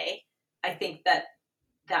on that day. I think that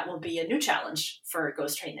will be a new challenge for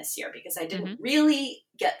Ghost Train this year because I didn't really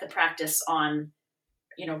get the practice on,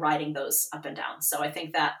 riding those up and down. So I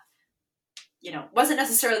think that, wasn't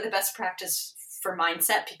necessarily the best practice for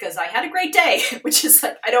mindset because I had a great day, which is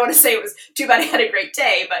like, I don't want to say it was too bad I had a great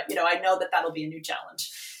day, but I know that that'll be a new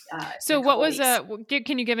challenge. So what was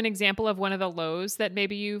can you give an example of one of the lows that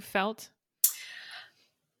maybe you felt?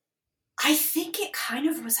 I think it kind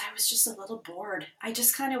of was, I was just a little bored. I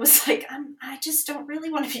just kind of was like, I just don't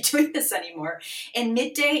really want to be doing this anymore. And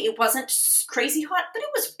midday, it wasn't crazy hot, but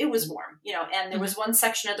it was warm, and there was one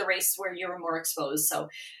section of the race where you were more exposed. So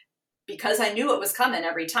because I knew it was coming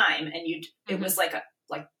every time and it was like a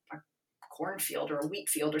cornfield or a wheat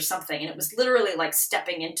field or something. And it was literally like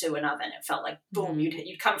stepping into an oven. It felt like boom,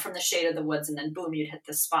 you'd come from the shade of the woods and then boom, you'd hit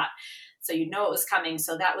this spot. So you'd know it was coming.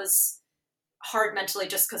 So that was hard mentally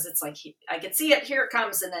just because it's like I could see it, here it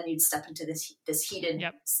comes, and then you'd step into this heated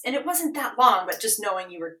and it wasn't that long, but just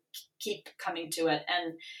knowing you were keep coming to it.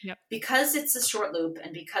 And because it's a short loop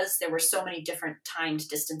and because there were so many different timed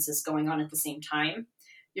distances going on at the same time,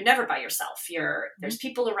 you're never by yourself. There's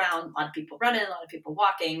people around, a lot of people running, a lot of people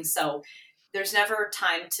walking, so there's never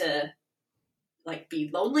time to like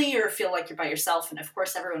be lonely or feel like you're by yourself. And of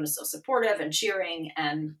course everyone is so supportive and cheering,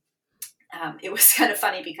 and it was kind of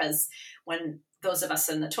funny because when those of us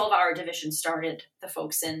in the 12-hour division started, the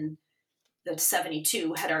folks in the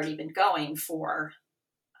 72 had already been going for,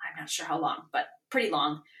 I'm not sure how long, but pretty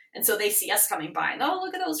long. And so they see us coming by and, oh,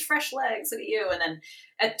 look at those fresh legs, look at you. And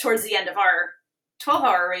then towards the end of our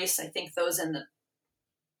 12-hour race, I think those in the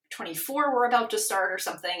 24 were about to start or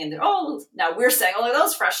something. And now we're saying, oh, look at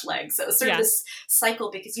those fresh legs. So it was sort of this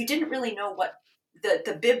cycle because you didn't really know what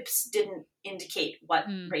the bibs didn't indicate what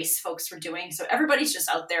race folks were doing. So everybody's just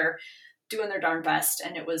out there doing their darn best.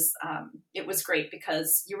 And it was great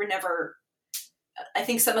because you were never, I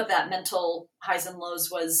think some of that mental highs and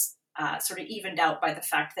lows was sort of evened out by the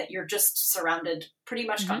fact that you're just surrounded pretty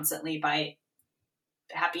much constantly by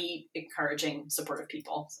happy, encouraging, supportive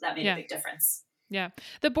people. So that made a big difference. Yeah.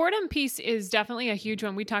 The boredom piece is definitely a huge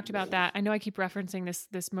one. We talked about that. I know I keep referencing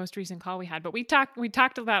this most recent call we had, but we talked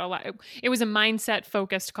about a lot. It was a mindset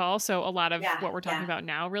focused call. So a lot of what we're talking about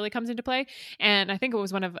now really comes into play. And I think it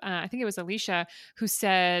was I think it was Alicia who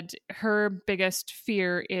said her biggest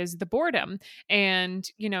fear is the boredom and,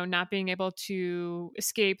 not being able to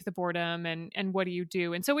escape the boredom and what do you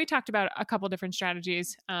do? And so we talked about a couple different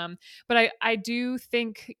strategies. But I do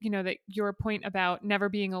think, that your point about never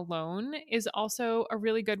being alone is also a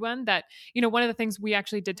really good one that, one of the things we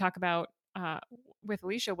actually did talk about with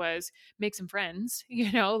Alicia was make some friends,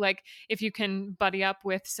 like if you can buddy up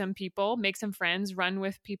with some people, make some friends, run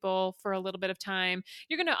with people for a little bit of time,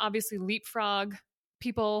 you're going to obviously leapfrog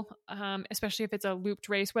people, especially if it's a looped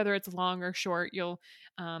race, whether it's long or short,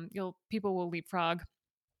 people will leapfrog.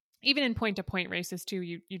 Even in point-to-point races too,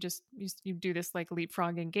 you do this like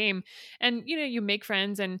leapfrogging game, and you make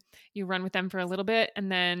friends and you run with them for a little bit,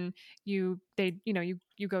 and then you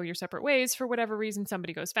go your separate ways for whatever reason.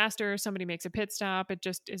 Somebody goes faster, somebody makes a pit stop. It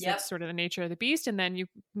just is sort of the nature of the beast. And then you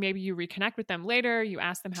reconnect with them later. You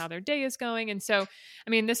ask them how their day is going, and so I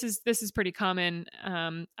mean this is pretty common.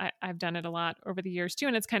 I've done it a lot over the years too,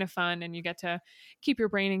 and it's kind of fun. And you get to keep your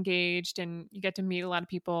brain engaged, and you get to meet a lot of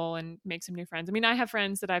people and make some new friends. I mean, I have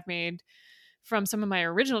friends that I've made from some of my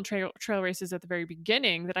original trail races at the very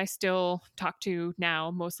beginning that I still talk to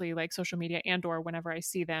now, mostly like social media and or whenever I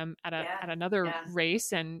see them at another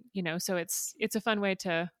race. And, so it's a fun way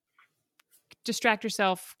to distract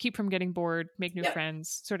yourself, keep from getting bored, make new Yep.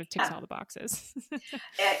 friends, sort of ticks all the boxes.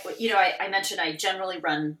 I mentioned I generally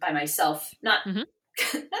run by myself, not Mhm.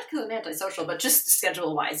 not because I'm antisocial, but just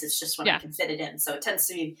schedule wise. It's just when I Yeah. can fit it in. So it tends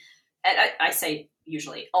to be, I say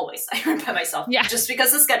usually, always, I run by myself Yeah. just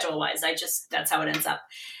because of schedule wise. That's how it ends up.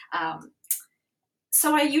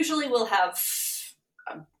 So I usually will have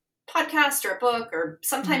a podcast or a book or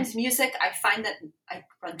sometimes music. I find that I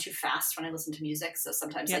run too fast when I listen to music. So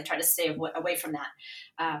sometimes I try to stay away from that.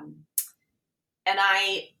 And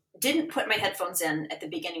I didn't put my headphones in at the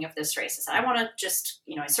beginning of this race. I said, I want to just,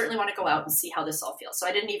 I certainly want to go out and see how this all feels. So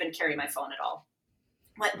I didn't even carry my phone at all.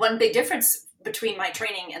 One big difference between my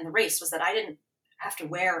training and the race was that I didn't have to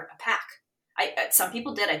wear a pack. Some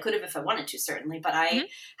people did. I could have if I wanted to, certainly, but I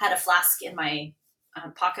had a flask in my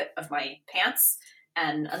pocket of my pants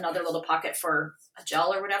and another little pocket for a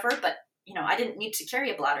gel or whatever. But, I didn't need to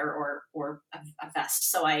carry a bladder or a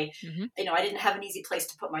vest. So I didn't have an easy place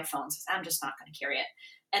to put my phone. So I'm just not going to carry it.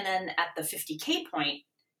 And then at the 50K point,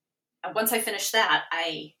 once I finished that,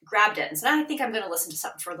 I grabbed it and said, I think I'm going to listen to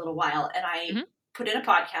something for a little while. And I put in a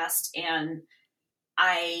podcast, and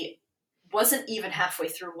I wasn't even halfway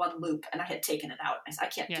through one loop and I had taken it out. I said, I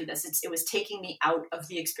can't do this. It was taking me out of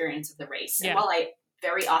the experience of the race. And while I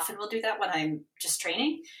very often will do that when I'm just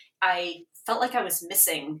training, I felt like I was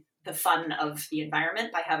missing the fun of the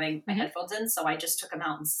environment by having my headphones in. So I just took them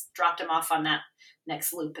out and dropped them off on that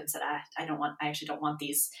next loop and said, I actually don't want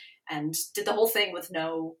these, and did the whole thing with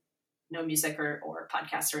no music or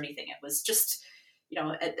podcast or anything. It was just,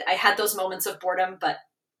 I had those moments of boredom, but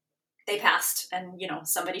they passed, and,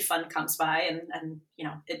 somebody fun comes by and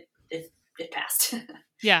it passed.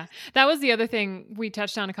 Yeah. That was the other thing we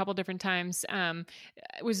touched on a couple different times.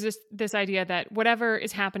 Was this idea that whatever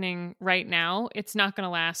is happening right now, it's not going to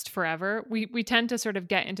last forever. We tend to sort of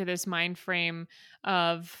get into this mind frame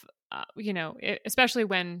of, especially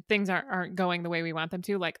when things aren't going the way we want them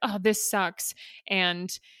to, like, oh, this sucks. And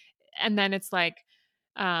then it's like,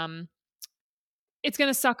 it's going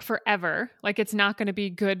to suck forever. Like, it's not going to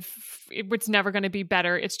be good. It's never going to be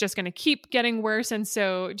better. It's just going to keep getting worse. And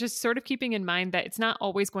so just sort of keeping in mind that it's not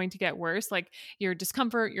always going to get worse. Like, your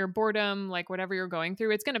discomfort, your boredom, like whatever you're going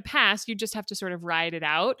through, it's going to pass. You just have to sort of ride it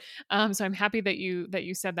out. So I'm happy that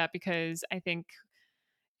you said that, because I think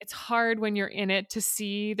it's hard when you're in it to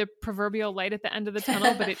see the proverbial light at the end of the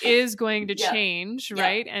tunnel, but it is going to change,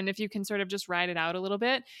 right? And if you can sort of just ride it out a little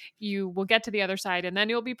bit, you will get to the other side, and then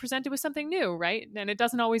you'll be presented with something new, right? And it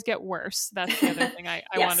doesn't always get worse. That's the other thing I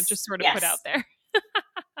want to just sort of put out there.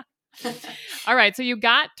 All right. So you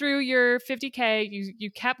got through your 50K, you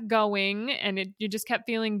kept going, and you just kept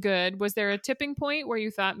feeling good. Was there a tipping point where you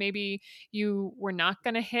thought maybe you were not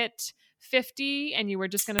going to hit 50 and you were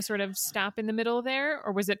just going to sort of stop in the middle there,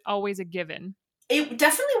 or was it always a given? It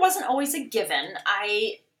definitely wasn't always a given.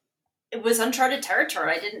 It was uncharted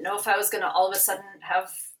territory. I didn't know if I was going to all of a sudden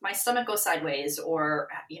have my stomach go sideways or,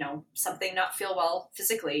 something not feel well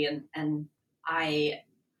physically. And I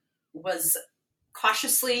was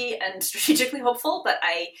cautiously and strategically hopeful, but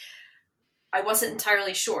I wasn't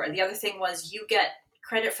entirely sure. The other thing was, you get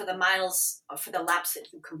credit for the miles, for the laps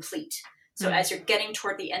that you complete. So as you're getting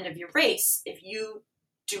toward the end of your race, if you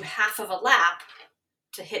do half of a lap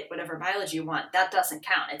to hit whatever mileage you want, that doesn't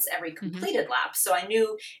count. It's every completed lap. So I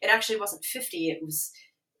knew it actually wasn't 50. It was,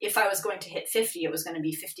 if I was going to hit 50, it was going to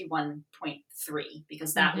be 51.3,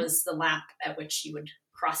 because that was the lap at which you would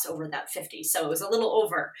cross over that 50. So it was a little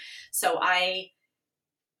over. So I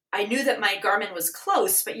knew that my Garmin was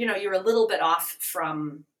close, but you're a little bit off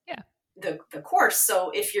from the course. So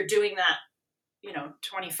if you're doing that,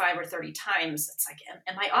 25 or 30 times, it's like,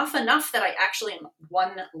 am I off enough that I actually am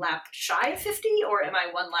one lap shy of 50, or am I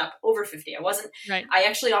one lap over 50? I wasn't, I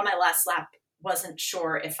actually on my last lap wasn't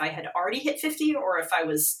sure if I had already hit 50 or if I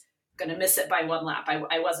was going to miss it by one lap.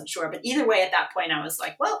 I wasn't sure, but either way, at that point I was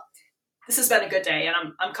like, well, this has been a good day, and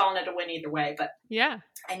I'm calling it a win either way. But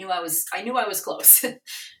I knew I was close.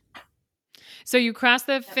 So you crossed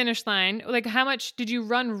the finish line. Like, how much did you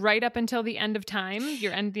run right up until the end of time?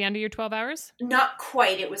 The end of your 12 hours? Not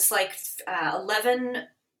quite. It was like 11.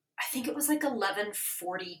 I think it was like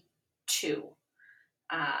 11:42,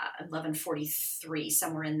 11:43,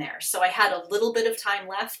 somewhere in there. So I had a little bit of time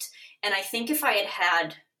left, and I think if I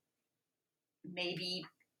had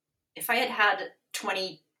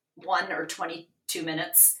 21 or 22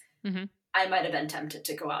 minutes. I might have been tempted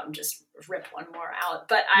to go out and just rip one more out.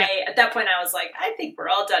 But at that point I was like, I think we're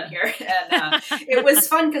all done here. And it was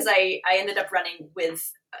fun because I ended up running with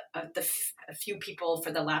a few people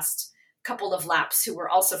for the last couple of laps who were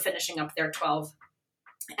also finishing up their 12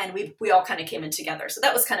 and we all kind of came in together. So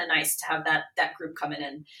that was kind of nice to have that group coming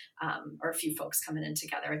in, or a few folks coming in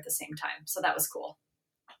together at the same time. So that was cool.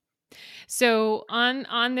 So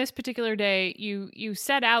on this particular day, you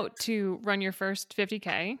set out to run your first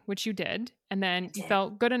 50K, which you did, and then you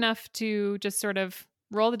felt good enough to just sort of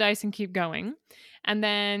roll the dice and keep going. And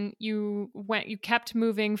then you kept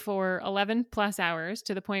moving for 11 plus hours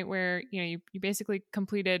to the point where, you basically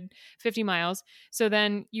completed 50 miles. So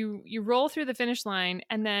then you roll through the finish line,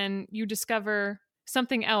 and then you discover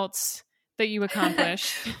something else that you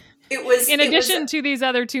accomplished. It was in addition to these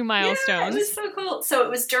other 2 milestones. Yeah, it was so cool. So it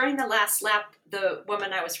was during the last lap, the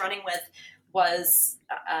woman I was running with was,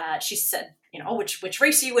 she said, which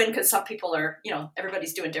race are you in? Because some people are,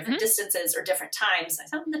 everybody's doing different distances or different times. I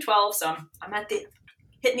said, I'm in the 12, so I'm at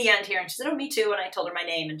hitting the end here. And she said, oh, me too. And I told her my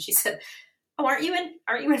name, and she said, oh, aren't you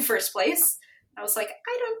in first place? I was like,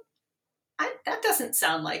 that doesn't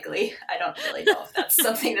sound likely. I don't really know if that's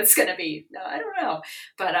something that's going to be, no, I don't know.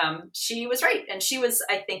 But she was right. And she was,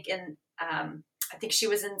 I think she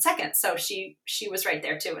was in second. So she was right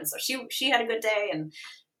there too. And so she had a good day. And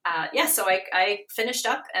so I finished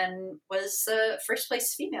up and was first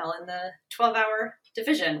place female in the 12-hour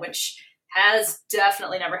division, which has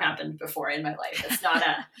definitely never happened before in my life. It's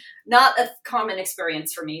not a common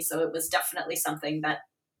experience for me. So it was definitely something that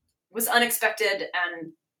was unexpected,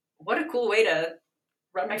 and what a cool way to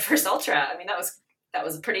run my first ultra. I mean, that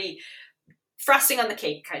was a pretty frosting on the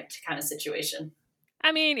cake kind of situation.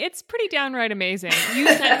 I mean, it's pretty downright amazing. You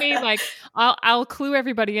sent me I'll clue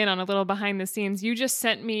everybody in on a little behind the scenes. You just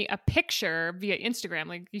sent me a picture via Instagram.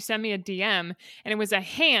 Like, you sent me a DM, and it was a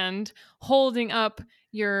hand holding up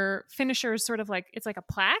your finisher's sort of like, it's like a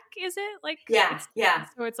plaque, is it? Like, yeah.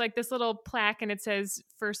 So it's like this little plaque, and it says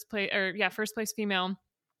first place female,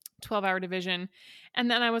 12-hour division. And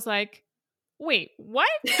then I was like, wait, what?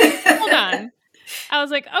 Hold on. I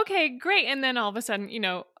was like, okay, great. And then all of a sudden,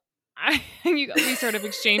 we sort of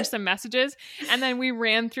exchanged some messages, and then we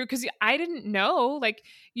ran through, because I didn't know, like,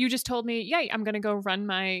 you just told me, yeah, I'm going to go run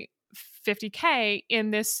my 50K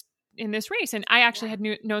in this race. And I actually had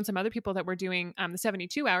known some other people that were doing the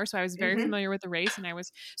 72 hours. So I was very familiar with the race, and I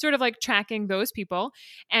was sort of like tracking those people.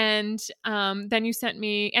 And then you sent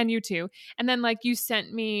me, and you too. And then you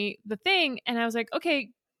sent me the thing, and I was like, okay,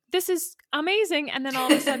 this is amazing. And then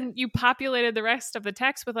all of a sudden you populated the rest of the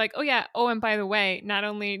text with like, oh yeah. Oh, and by the way, not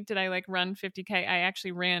only did I run 50K, I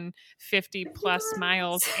actually ran 50 plus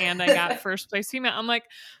miles, and I got first place female. I'm like,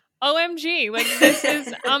 OMG, this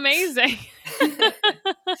is amazing.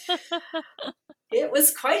 It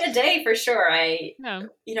was quite a day for sure. I,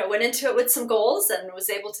 went into it with some goals and was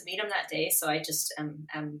able to meet them that day. So I just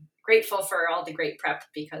am grateful for all the great prep,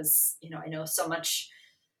 because, I know so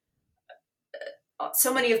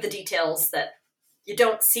many of the details that you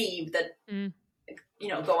don't see that,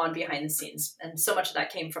 go on behind the scenes. And so much of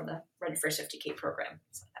that came from the Run First 50K program.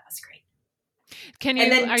 So that was great.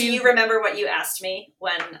 Do you remember what you asked me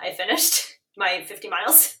when I finished my 50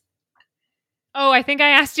 miles? Oh, I think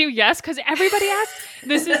I asked you, yes, because everybody asks.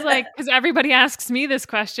 This is because everybody asks me this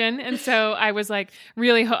question, and so I was like,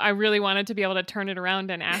 I really wanted to be able to turn it around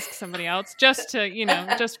and ask somebody else, just to,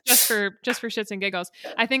 just for shits and giggles.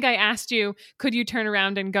 I think I asked you, could you turn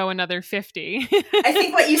around and go another 50? I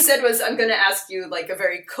think what you said was, I'm going to ask you a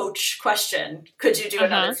very coach question. Could you do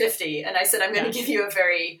another 50? And I said, I'm going to give you a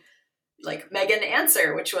very Megan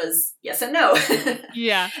answer, which was yes and no.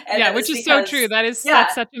 Yeah. Which is so true. That's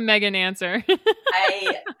such a Megan answer.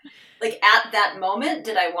 I at that moment,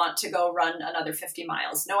 did I want to go run another 50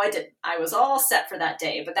 miles? No, I didn't. I was all set for that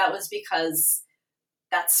day, but that was because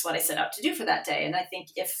that's what I set out to do for that day. And I think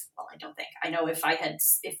I know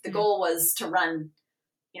if the goal was to run,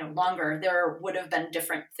 longer, there would have been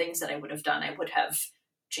different things that I would have done. I would have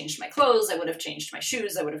changed my clothes. I would have changed my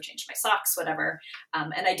shoes. I would have changed my socks, whatever.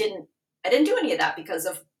 And I didn't do any of that because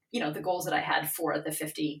of, the goals that I had for the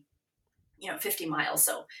 50 miles.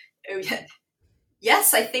 So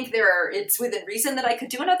yes, I think it's within reason that I could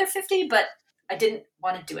do another 50, but I didn't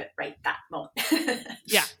want to do it right that moment.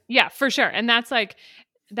 Yeah, for sure. And that's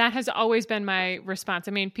that has always been my response.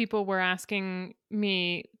 I mean, people were asking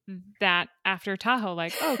me that after Tahoe,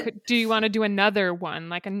 oh, do you want to do another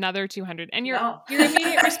one, another 200? And your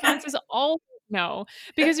immediate response is always no,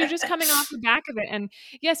 because you're just coming off the back of it. And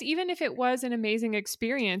yes, even if it was an amazing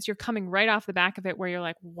experience, you're coming right off the back of it where you're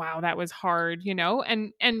like, wow, that was hard,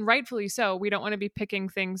 and rightfully so. We don't want to be picking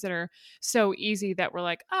things that are so easy that we're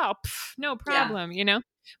like, oh, no problem,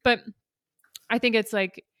 But I think it's I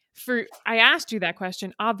asked you that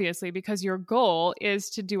question, obviously, because your goal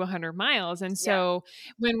is to do 100 miles. And so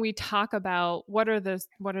when we talk about what are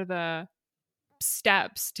the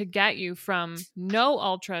steps to get you from no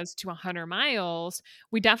ultras to 100 miles,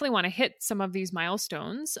 we definitely want to hit some of these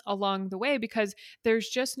milestones along the way, because there's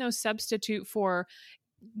just no substitute for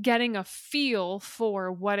getting a feel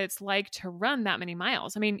for what it's like to run that many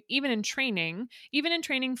miles. I mean, even in training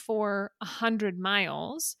for 100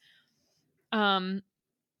 miles,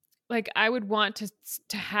 like I would want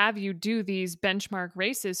to have you do these benchmark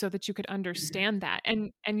races so that you could understand that.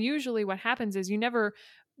 And usually what happens is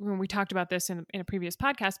when we talked about this in a previous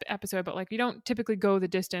podcast episode, but like you don't typically go the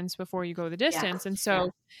distance before you go the distance. And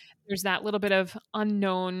so there's that little bit of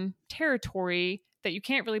unknown territory that you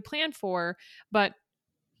can't really plan for. But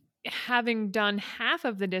having done half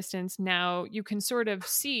of the distance now, you can sort of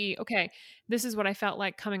see, okay, this is what I felt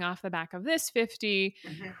like coming off the back of this 50.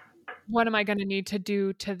 What am I going to need to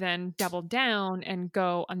do to then double down and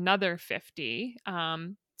go another 50?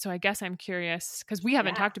 So I guess I'm curious, because we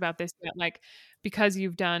haven't talked about this yet, like, because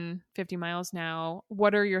you've done 50 miles now,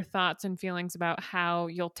 what are your thoughts and feelings about how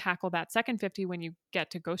you'll tackle that second 50 when you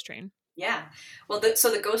get to Ghost Train? Yeah. Well,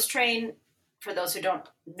 so the Ghost Train, for those who don't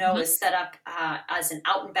know, is set up as an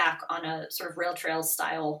out and back on a sort of rail trail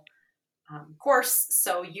style course.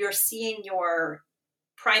 So you're seeing your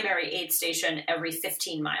primary aid station every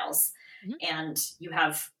 15 miles. And you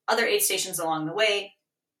have other aid stations along the way,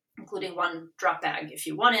 including one drop bag if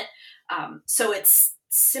you want it. So it's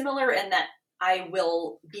similar in that I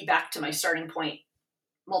will be back to my starting point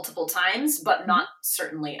multiple times, but not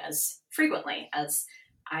certainly as frequently as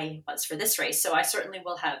I was for this race. So I certainly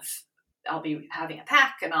I'll be having a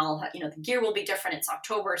pack, and the gear will be different. It's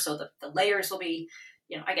October, so the layers will be,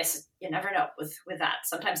 I guess you never know with that.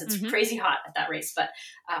 Sometimes it's crazy hot at that race, but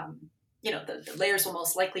the layers will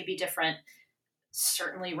most likely be different.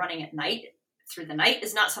 Certainly running at night through the night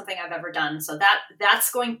is not something I've ever done. So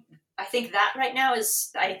I think that right now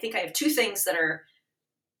I think I have two things that are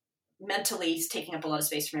mentally taking up a lot of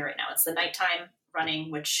space for me right now. It's the nighttime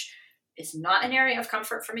running, which is not an area of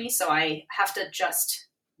comfort for me. So I have to just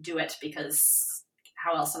do it, because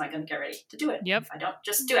how else am I going to get ready to do it if I don't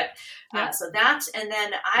just do it? So that, and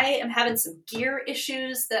then I am having some gear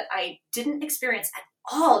issues that I didn't experience at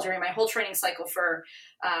all during my whole training cycle for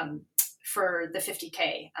the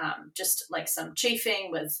 50K. Just like some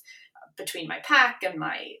chafing between my pack and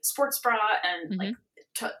my sports bra, and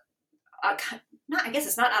I guess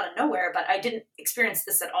it's not out of nowhere, but I didn't experience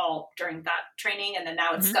this at all during that training. And then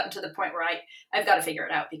now it's gotten to the point where I've got to figure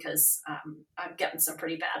it out, because I'm getting some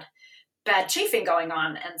pretty bad chafing going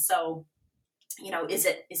on. And so, is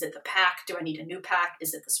it the pack? Do I need a new pack?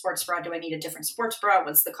 Is it the sports bra? Do I need a different sports bra?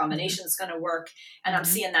 What's the combination that's going to work? And I'm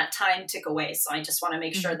seeing that time tick away. So I just want to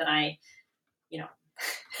make sure that I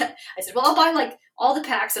said, well, I'll buy like all the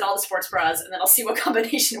packs and all the sports bras, and then I'll see what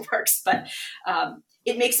combination works. But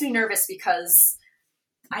it makes me nervous, because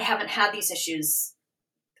I haven't had these issues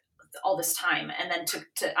all this time. And then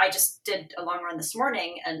I just did a long run this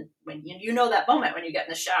morning, and when that moment when you get in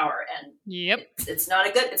the shower and it's not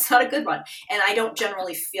a good one. And I don't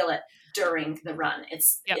generally feel it during the run.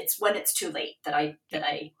 It's when it's too late that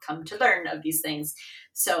I come to learn of these things.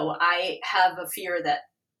 So I have a fear that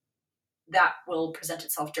will present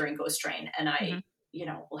itself during Ghost Train, and I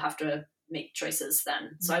will have to make choices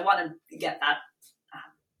then. So I want to get that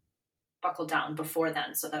buckled down before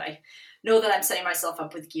then, so that I know that I'm setting myself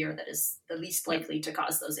up with gear that is the least likely to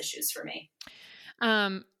cause those issues for me.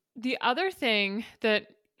 The other thing that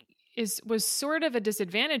was sort of a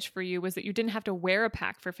disadvantage for you was that you didn't have to wear a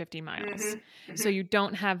pack for 50 miles. So you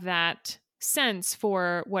don't have that sense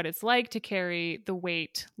for what it's like to carry the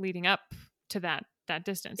weight leading up to that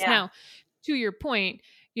distance. Now, to your point,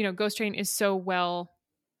 Ghost Train is so well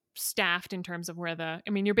staffed in terms of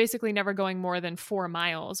you're basically never going more than 4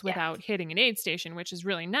 miles without hitting an aid station, which is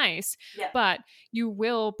really nice. But you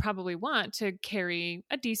will probably want to carry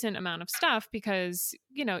a decent amount of stuff, because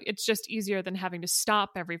it's just easier than having to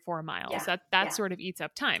stop every 4 miles. That sort of eats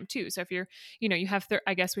up time too. So if you're you have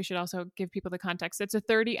I guess we should also give people the context. It's a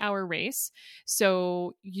 30-hour race,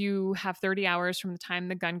 so you have 30 hours from the time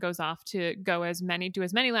the gun goes off to do as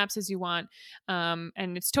many laps as you want,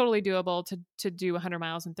 and it's totally doable to do 100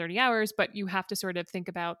 miles in 30 hours, but you have to sort of think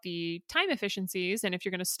about the time efficiencies. And if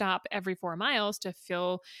you're going to stop every 4 miles to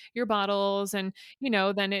fill your bottles, and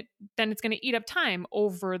then it's going to eat up time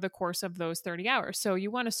over the course of those 30 hours. So you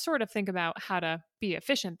want to sort of think about how to be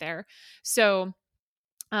efficient there. So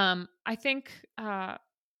I think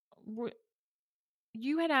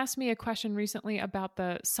you had asked me a question recently about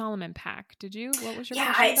the Salomon pack. Did you? What was your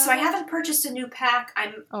question about? So I haven't purchased a new pack.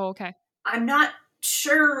 Okay. I'm not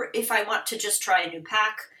sure if I want to just try a new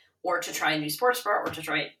pack, or to try a new sports bra, or to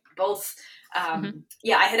try both.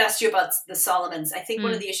 Yeah, I had asked you about the Salomons. I think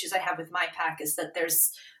one of the issues I have with my pack is that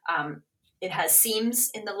there's, it has seams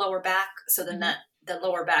in the lower back. So then the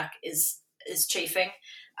lower back is chafing.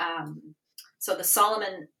 So the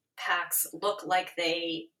Salomon packs look like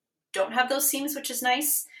they don't have those seams, which is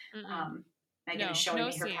nice. Megan is showing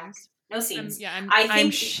me her pack. No seams.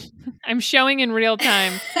 I'm showing in real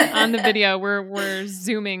time on the video. We're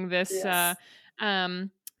zooming this. Yes.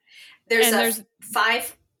 There's a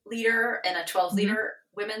 5 liter and a 12 liter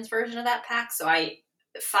women's version of that pack. So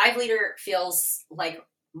 5 liter feels like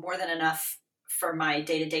more than enough for my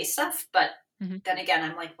day-to-day stuff. But then again,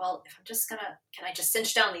 I'm like, well, if I'm just can I just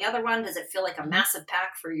cinch down the other one? Does it feel like a massive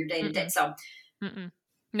pack for your day-to-day? So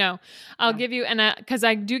no, I'll give you, and because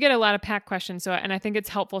I do get a lot of pack questions. So, and I think it's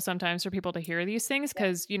helpful sometimes for people to hear these things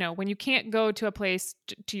because, you know, when you can't go to a place,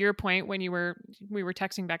 to your point, when we were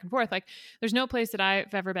texting back and forth, like there's no place that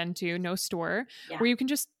I've ever been to, no store where you can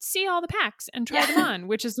just see all the packs and try them on,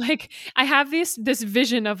 which is like, I have this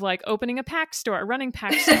vision of like opening a pack store, a running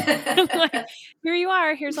pack store. Like, here you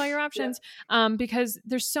are, here's all your options. Because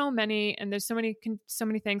there's so many, and there's so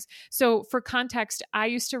many things. So for context, I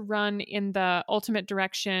used to run in the Ultimate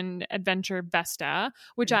Direction Adventure Vesta,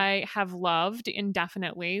 which I have loved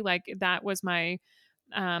indefinitely. Like that was my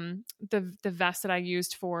the vest that I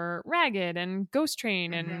used for Ragged and Ghost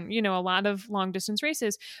Train and, you know, a lot of long distance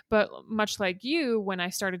races. But much like you, when I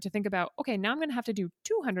started to think about, okay, now I'm going to have to do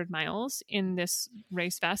 200 miles in this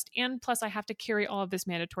race vest, and plus I have to carry all of this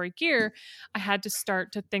mandatory gear, I had to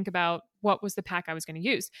start to think about what was the pack I was going to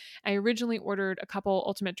use. I originally ordered a couple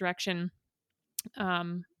Ultimate Direction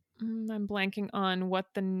I'm blanking on what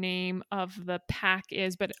the name of the pack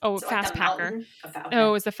is, but Fast Packer. Oh,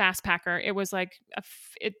 it was the Fast Packer. It was like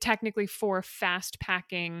technically for fast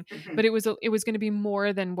packing, but it was going to be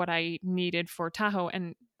more than what I needed for Tahoe.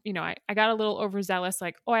 And you know, I got a little overzealous,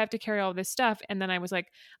 like, oh, I have to carry all this stuff, and then I was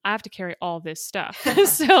like, I have to carry all this stuff.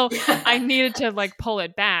 So I needed to like pull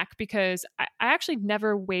it back because I actually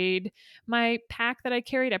never weighed my pack that I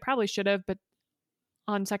carried. I probably should have, but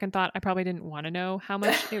on second thought, I probably didn't want to know how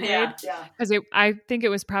much it weighed because I think it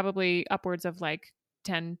was probably upwards of like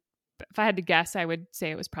 10. If I had to guess, I would say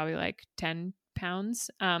it was probably like 10 pounds.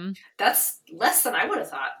 That's less than I would have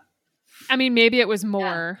thought. I mean, maybe it was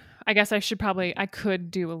more. I guess I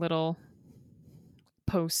could do a little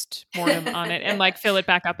post-mortem on it and like fill it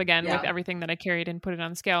back up again with everything that I carried and put it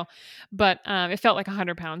on the scale. But it felt like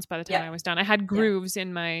 100 pounds by the time I was done. I had grooves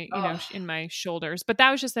in my, in my shoulders, but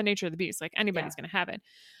that was just the nature of the beast. Like anybody's going to have it.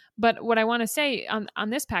 But what I want to say on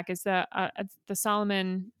this pack is the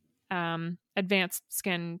Salomon Advanced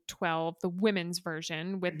Skin 12, the women's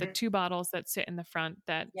version with the 2 bottles that sit in the front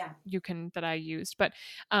that that I used. But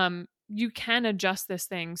you can adjust this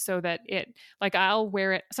thing so that it, like, I'll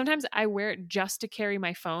wear it. Sometimes I wear it just to carry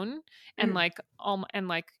my phone and my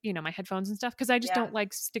headphones and stuff. Cause I just don't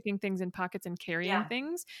like sticking things in pockets and carrying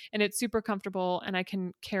things, and it's super comfortable and I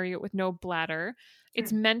can carry it with no bladder.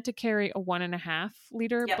 It's meant to carry a 1.5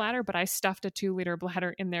 liter bladder, but I stuffed a 2 liter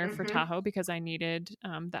bladder in there for Tahoe because I needed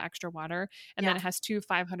the extra water. And then it has 2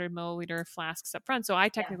 500 milliliter flasks up front. So I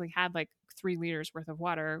technically had like 3 liters worth of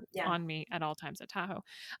water on me at all times at Tahoe.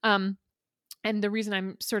 And the reason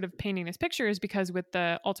I'm sort of painting this picture is because with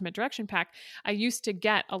the Ultimate Direction pack, I used to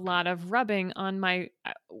get a lot of rubbing on my,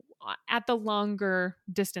 at the longer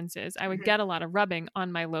distances, I would get a lot of rubbing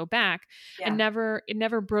on my low back and it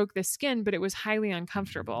never broke the skin, but it was highly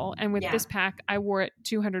uncomfortable. And with this pack, I wore it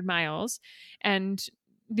 200 miles and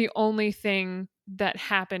the only thing that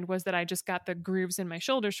happened was that I just got the grooves in my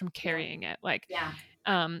shoulders from carrying it.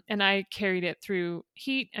 And I carried it through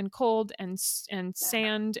heat and cold and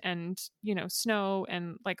sand and, you know, snow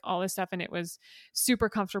and like all this stuff. And it was super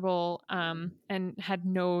comfortable, and had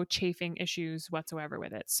no chafing issues whatsoever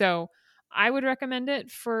with it. So I would recommend it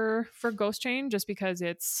for Ghost Train just because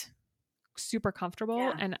it's super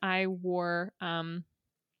comfortable. And I wore,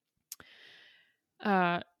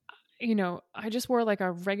 you know, I just wore like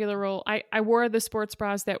a regular old, I wore the sports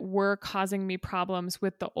bras that were causing me problems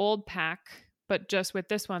with the old pack, but just with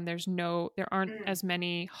this one, there aren't as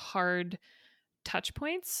many hard touch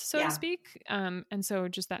points, so to speak. And so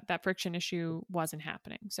just that friction issue wasn't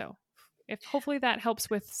happening. So hopefully that helps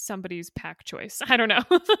with somebody's pack choice. I don't know.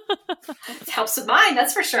 It helps with mine,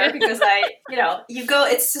 that's for sure, because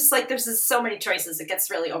it's just like there's just so many choices. It gets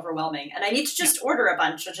really overwhelming. And I need to just order a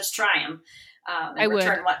bunch or just try them. And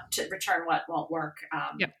return what won't work.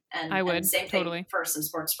 And I would. And same totally. thing for some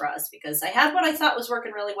sports bras, because I had what I thought was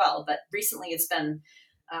working really well, but recently it's been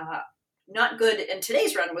not good. And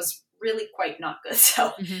today's run was really quite not good.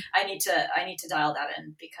 So I need to dial that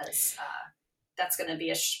in because that's going to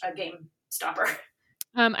be a game stopper.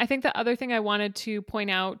 I think the other thing I wanted to point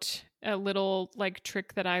out, a little like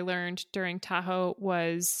trick that I learned during Tahoe,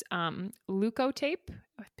 was Leukotape.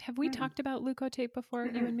 Have we talked about Leukotape before,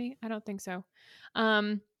 you and me? I don't think so.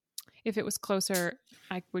 If it was closer,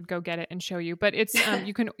 I would go get it and show you. But it's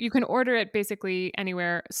you can order it basically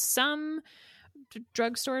anywhere. Some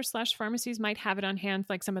drugstores / pharmacies might have it on hand,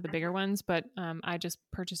 like some of the bigger ones, but I just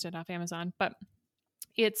purchased it off Amazon. But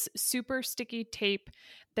it's super sticky tape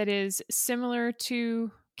that is similar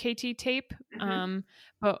to KT tape.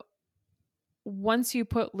 But once you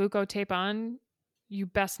put Leukotape on, you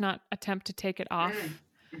best not attempt to take it off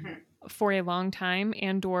for a long time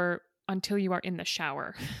and or until you are in the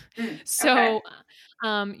shower. So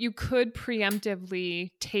you could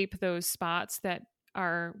preemptively tape those spots that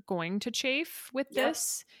are going to chafe with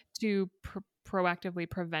this to proactively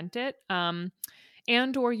prevent it.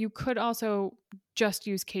 And or you could also just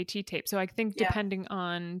use KT tape. So I think depending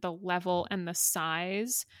on the level and the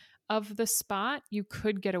size of the spot, you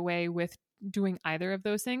could get away with doing either of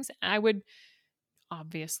those things. I would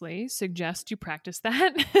obviously suggest you practice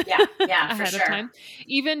that ahead of time.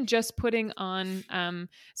 Even just putting on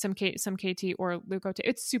some KT or Leukotape,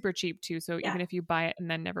 it's super cheap too. So even if you buy it and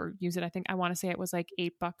then never use it, I want to say it was like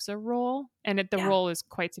 $8 a roll, and the roll is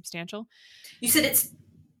quite substantial. You said it's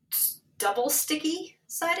double sticky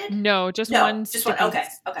sided? No, just one. Okay.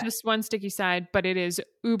 Just one sticky side, but it is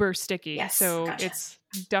uber sticky. Yes, so gotcha. It's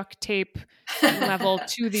duct tape level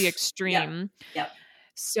to the extreme. Yep.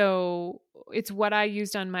 So it's what I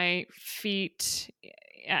used on my feet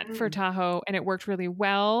for Tahoe, and it worked really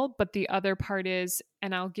well. But the other part is,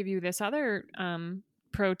 and I'll give you this other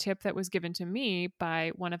pro tip that was given to me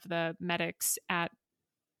by one of the medics at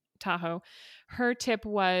Tahoe. Her tip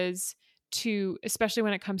was to, especially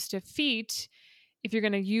when it comes to feet, if you're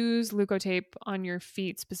going to use Leukotape on your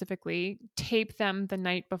feet specifically, tape them the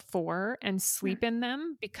night before and sleep in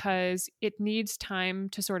them, because it needs time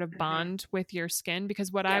to sort of bond with your skin.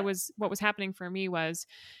 Because what was happening for me was,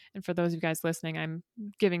 and for those of you guys listening, I'm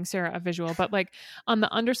giving Sarah a visual, but like on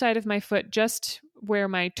the underside of my foot, just where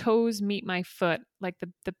my toes meet my foot, like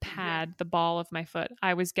the pad, the ball of my foot,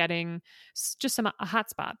 I was getting just a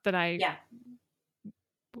hot spot that I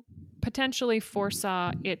potentially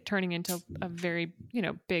foresaw it turning into a very,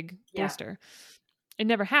 big blister. It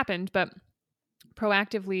never happened, but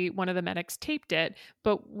proactively one of the medics taped it.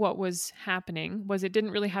 But what was happening was it didn't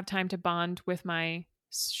really have time to bond with my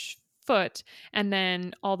foot. And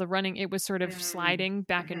then all the running, it was sort of sliding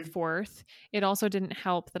back and forth. It also didn't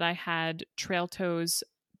help that I had trail toes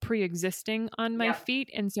pre-existing on my feet.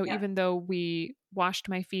 And so even though we washed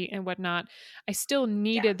my feet and whatnot, I still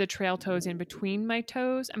needed the trail toes in between my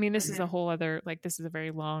toes. I mean, this is a whole other, this is a very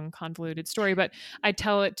long, convoluted story, but I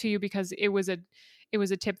tell it to you because it was a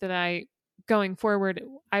tip that going forward,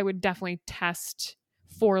 I would definitely test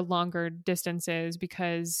for longer distances,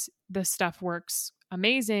 because the stuff works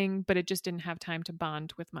amazing, but it just didn't have time to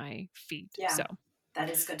bond with my feet. So that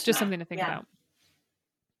is good to just know. something to think about.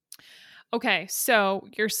 Okay, so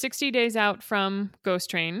you're 60 days out from Ghost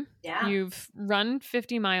Train. Yeah. You've run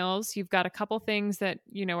 50 miles. You've got a couple things that,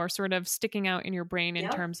 are sort of sticking out in your brain in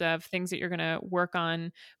terms of things that you're going to work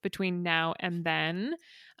on between now and then.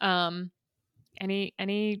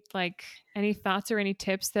 Any thoughts or any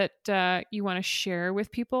tips that you want to share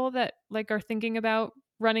with people that are thinking about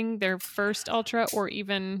running their first ultra or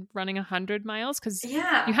even running 100 miles? Because you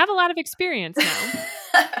have a lot of experience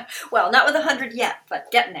now. Well, not with 100 yet, but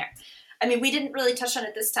getting there. I mean, we didn't really touch on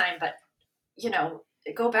it this time, but,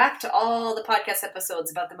 go back to all the podcast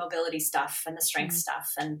episodes about the mobility stuff and the strength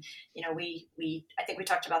stuff. And, I think we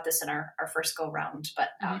talked about this in our first go round, but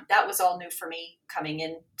that was all new for me coming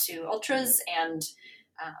into ultras. And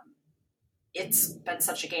it's been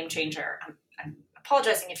such a game changer. I'm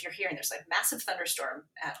apologizing if you're hearing there's a massive thunderstorm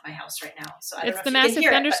at my house right now. So I don't know it's if the you can massive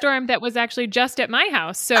hear thunderstorm that was actually just at my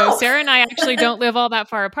house. So Sarah and I actually don't live all that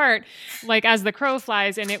far apart, as the crow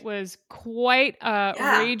flies. And it was quite a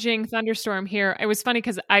raging thunderstorm here. It was funny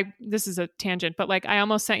because this is a tangent, but I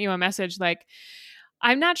almost sent you a message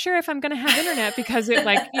I'm not sure if I'm going to have internet because it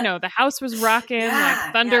the house was rocking,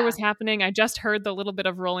 thunder was happening. I just heard the little bit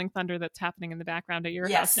of rolling thunder that's happening in the background at your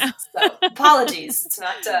house now. So apologies. It's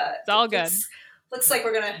not, it's all good. Looks like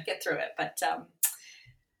we're going to get through it, but,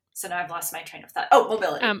 so now I've lost my train of thought. Oh,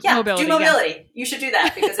 mobility. Mobility, do mobility. Yeah. You should do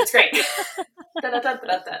that because it's great.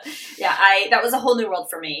 That was a whole new world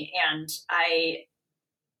for me. And I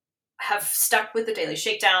have stuck with the daily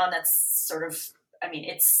shakedown. That's sort of, I'm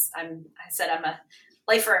a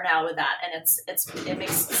lifer now with that. And it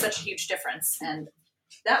makes such a huge difference. And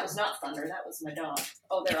that was not thunder. That was my dog.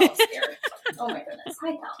 Oh, they're all scared. Oh my goodness.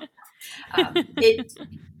 Hi, pal.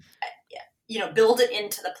 build it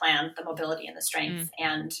into the plan, the mobility and the strength.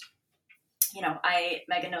 And,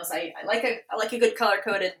 Megan knows I like a good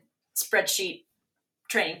color-coded spreadsheet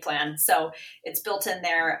training plan. So it's built in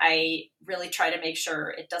there. I really try to make sure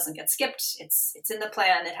it doesn't get skipped. It's in the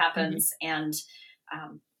plan. It happens. And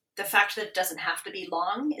the fact that it doesn't have to be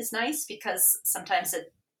long is nice, because sometimes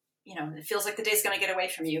it feels like the day's going to get away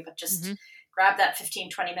from you, but just grab that 15,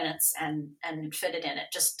 20 minutes and fit it in.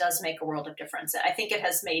 It just does make a world of difference. I think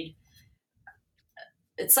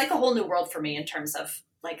it's like a whole new world for me in terms of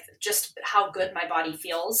like just how good my body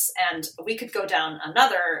feels. And we could go down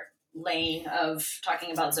another lane of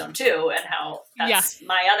talking about zone 2 and how that's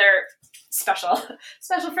my other special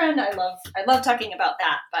friend. I love talking about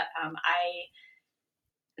that, but I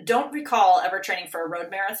don't recall ever training for a road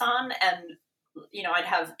marathon, and I'd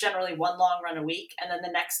have generally one long run a week, and then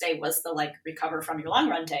the next day was the like recover from your long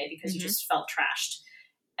run day, because you just felt trashed.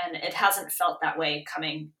 And it hasn't felt that way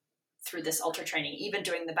coming through this ultra training, even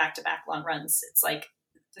doing the back-to-back long runs. It's like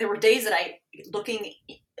there were days that I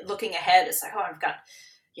looking ahead, it's like, oh, I've got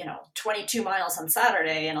 22 miles on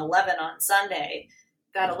Saturday and 11 on Sunday.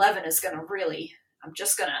 That 11 is going to really,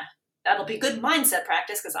 that'll be good mindset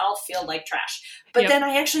practice because I'll feel like trash. But then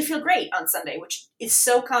I actually feel great on Sunday, which is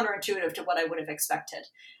so counterintuitive to what I would have expected.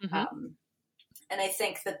 And I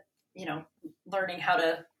think that, learning how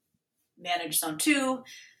to manage zone 2,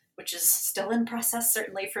 which is still in process,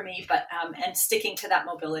 certainly for me, but, and sticking to that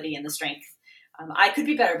mobility and the strength. I could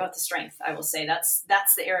be better about the strength. I will say that's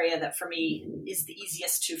the area that for me is the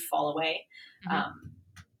easiest to fall away.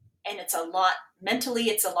 And it's a lot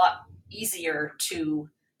easier to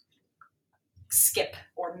skip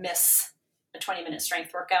or miss a 20-minute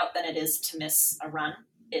strength workout than it is to miss a run.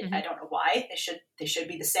 I don't know why. They should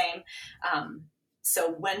be the same.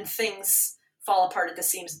 So when things fall apart at the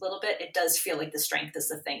seams a little bit, it does feel like the strength is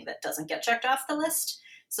the thing that doesn't get checked off the list.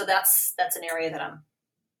 So that's an area that I'm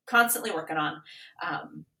constantly working on.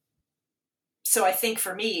 So I think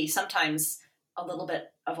for me, sometimes a little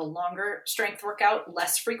bit of a longer strength workout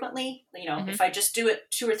less frequently, if I just do it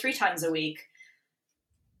 2 or 3 times a week,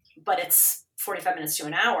 but it's 45 minutes to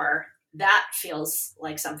an hour, that feels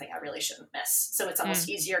like something I really shouldn't miss. So it's almost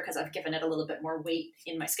easier because I've given it a little bit more weight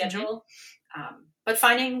in my schedule. But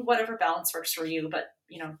finding whatever balance works for you, but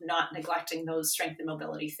not neglecting those strength and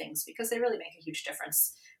mobility things, because they really make a huge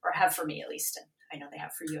difference, or have for me at least. And I know they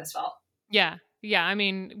have for you as well. Yeah. I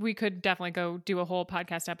mean, we could definitely go do a whole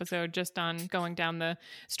podcast episode just on going down the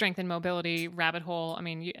strength and mobility rabbit hole. I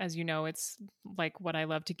mean, as you know, it's like what I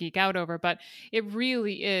love to geek out over, but it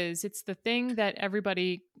really is. It's the thing that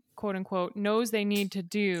everybody, quote unquote, knows they need to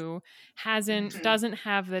do, doesn't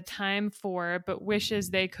have the time for, but wishes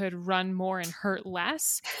they could run more and hurt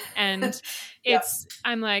less. And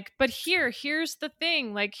I'm like, but here's the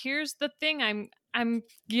thing. Like, here's the thing. I'm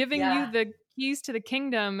giving you the keys to the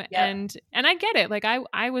kingdom. And I get it. Like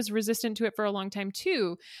I was resistant to it for a long time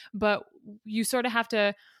too, but you sort of have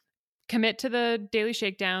to commit to the daily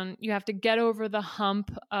shakedown. You have to get over the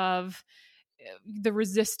hump of the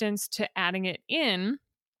resistance to adding it in,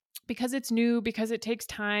 because it's new, because it takes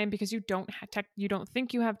time, because you don't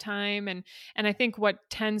think you have time. And I think what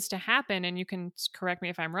tends to happen, and you can correct me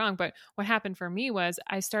if I'm wrong, but what happened for me was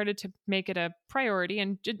I started to make it a priority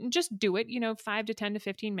and just do it, 5 to 10 to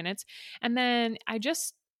 15 minutes. And then I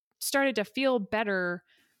just started to feel better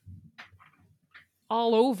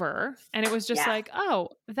all over. And it was just like, oh,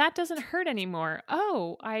 that doesn't hurt anymore.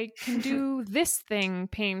 Oh, I can do this thing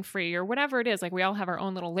pain-free, or whatever it is. Like, we all have our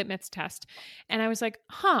own little litmus test. And I was like,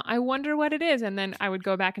 I wonder what it is. And then I would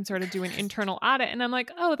go back and sort of do an internal audit. And I'm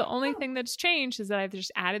like, the only thing that's changed is that I've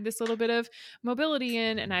just added this little bit of mobility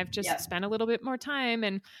in, and I've just spent a little bit more time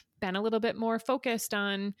and been a little bit more focused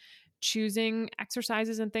on choosing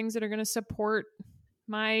exercises and things that are going to support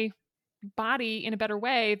my body in a better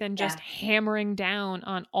way than just hammering down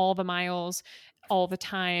on all the miles all the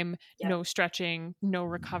time, no stretching, no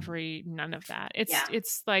recovery, none of that.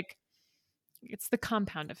 It's like, it's the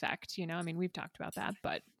compound effect, I mean, we've talked about that,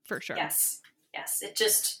 but for sure. Yes. It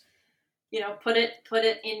just, put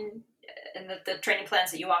it in the training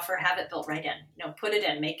plans that you offer, have it built right in, put it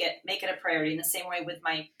in, make it a priority, in the same way with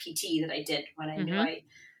my PT that I did when I knew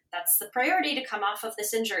that's the priority to come off of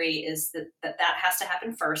this injury, is that has to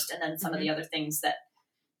happen first. And then some of the other things that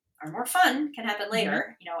are more fun can happen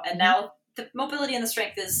later, and now the mobility and the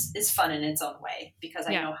strength is fun in its own way, because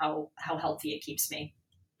I know how healthy it keeps me.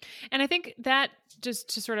 And I think that,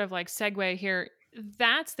 just to sort of like segue here,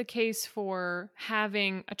 that's the case for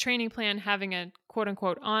having a training plan, having a quote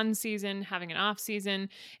unquote on season, having an off season,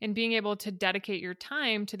 and being able to dedicate your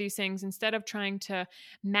time to these things instead of trying to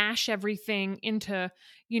mash everything into,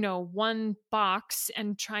 one box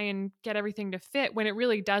and try and get everything to fit when it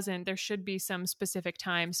really doesn't. There should be some specific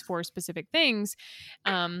times for specific things.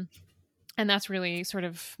 And that's really sort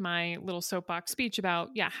of my little soapbox speech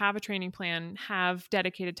about, have a training plan, have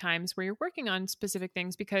dedicated times where you're working on specific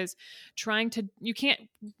things, because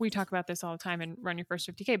we talk about this all the time and Run Your First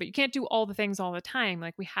 50K, but you can't do all the things all the time.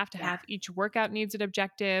 Like, we have to have each workout needs an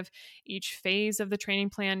objective. Each phase of the training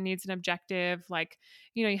plan needs an objective. Like,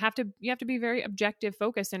 you have to be very objective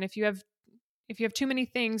focused. And if you have too many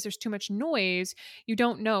things, there's too much noise, you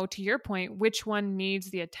don't know, to your point, which one needs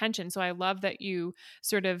the attention. So I love that you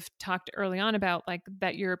sort of talked early on about like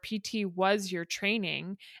that your PT was your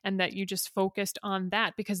training and that you just focused on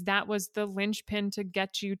that, because that was the linchpin to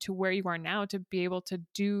get you to where you are now, to be able to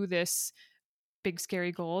do this big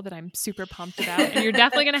scary goal that I'm super pumped about. And you're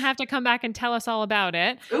definitely going to have to come back and tell us all about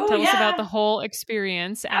it. Ooh, tell us about the whole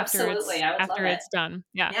experience after it's done.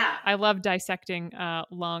 Yeah. I love dissecting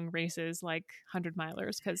long races like 100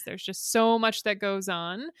 milers, because there's just so much that goes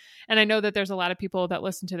on. And I know that there's a lot of people that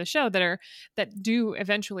listen to the show that do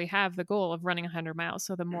eventually have the goal of running 100 miles.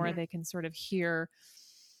 So the more they can sort of hear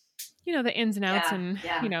the ins and outs and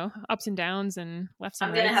ups and downs and lefts and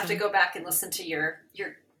rights. I'm going to have to go back and listen to your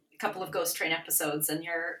couple of Ghost Train episodes and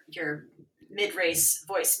your mid-race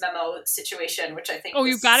voice memo situation, which I think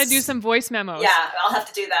you've got to do some voice memos. Yeah, I'll have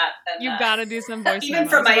to do that. And, you've got to do some voice even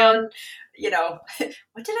memos. for my own,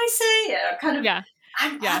 what did I say?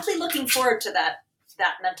 I'm oddly looking forward to that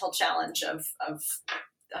mental challenge of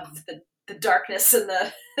the darkness and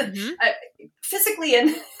the physically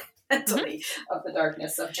and mentally of the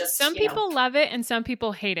darkness of just some people love it and some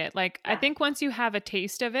people hate it. Like, I think once you have a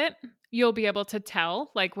taste of it, you'll be able to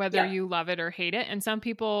tell like whether you love it or hate it. And some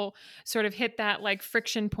people sort of hit that like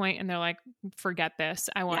friction point and they're like, forget this.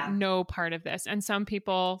 I want no part of this. And some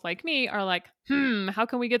people like me are like, how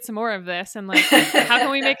can we get some more of this? And like, how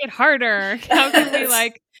can we make it harder? How can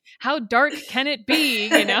we how dark can it be?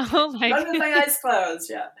 Like run with my eyes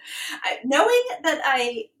closed. Yeah. Knowing that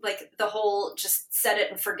I like the whole just set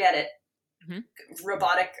it and forget it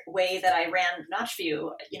robotic way that I ran Notchview,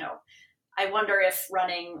 I wonder if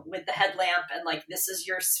running with the headlamp and like, this is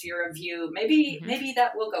your sphere of view, maybe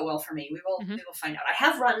that will go well for me. We will find out. I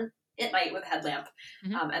have run at night with a headlamp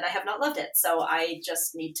and I have not loved it. So I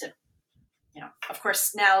just need to, of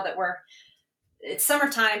course, now that it's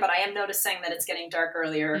summertime, but I am noticing that it's getting dark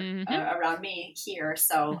earlier around me here.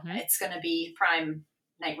 So it's going to be prime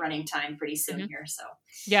night running time pretty soon here. So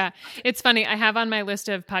yeah, it's funny. I have on my list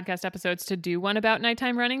of podcast episodes to do one about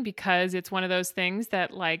nighttime running, because it's one of those things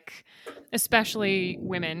that like, especially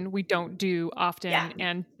women, we don't do often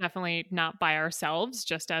and definitely not by ourselves,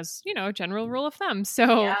 just as, a general rule of thumb.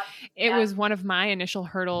 So it was one of my initial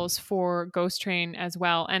hurdles for Ghost Train as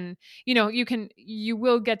well. And, you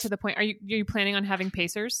will get to the point. Are you planning on having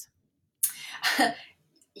pacers?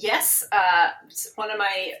 Yes, one of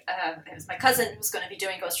my it was my cousin who's going to be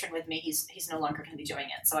doing Ghost Train with me. He's no longer going to be doing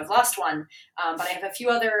it, so I've lost one. But I have a few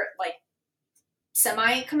other like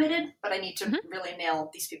semi-committed, but I need to really nail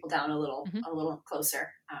these people down a little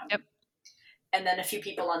closer. And then a few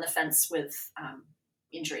people on the fence with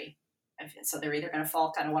injury, so they're either going to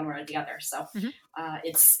fall kind of one way or the other. So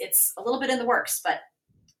it's a little bit in the works, but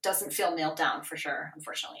doesn't feel nailed down for sure,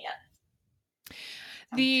 unfortunately, yet.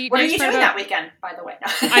 What are you doing that weekend, by the way?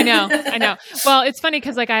 I know. Well, it's funny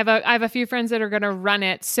because like I have a few friends that are going to run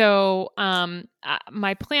it. So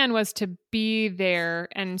my plan was to be there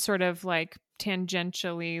and sort of like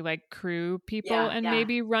tangentially like crew people and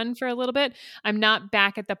maybe run for a little bit. I'm not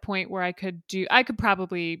back at the point where I could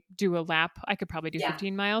probably do a lap. I could probably do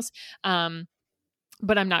 15 miles.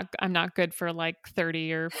 But I'm not good for like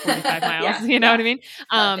 30 or 45 miles. You know what I mean?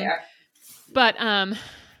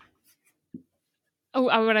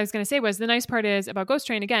 What I was going to say was the nice part is about Ghost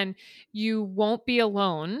Train, again, you won't be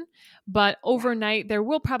alone, but overnight there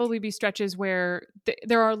will probably be stretches where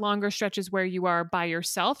there are longer stretches where you are by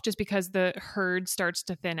yourself, just because the herd starts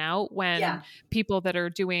to thin out when people that are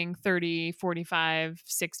doing 30, 45,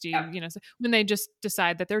 60, when they just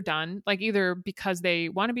decide that they're done, like either because they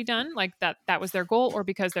want to be done, like that was their goal, or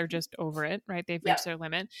because they're just over it, right? They've reached their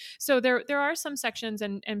limit. So there are some sections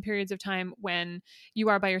and periods of time when you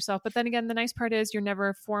are by yourself. But then again, the nice part is you're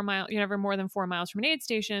never more than 4 miles from an aid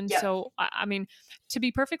station. So, I mean, to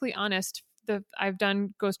be perfectly honest, I've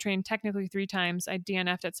done Ghost Train technically 3 times. I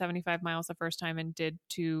DNF'd at 75 miles the first time and did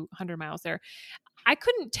 200 miles there. I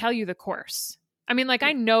couldn't tell you the course. I mean, like,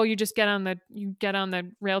 I know you just get on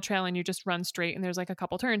the rail trail and you just run straight and there's like a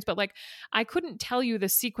couple turns, but like, I couldn't tell you the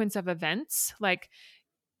sequence of events, like,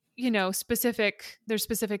 there's specific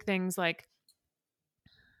things like,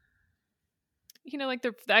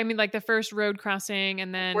 like the first road crossing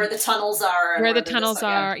and then where the tunnels are. Where the tunnels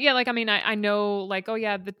are. Yeah. Like, I mean, I know like, oh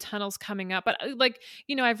yeah, the tunnel's coming up, but like,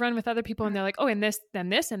 I've run with other people and they're like, oh, and this, then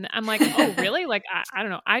this. And I'm like, oh, really? Like, I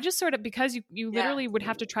don't know. I just sort of, because you literally would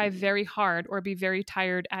have to try very hard or be very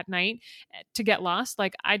tired at night to get lost.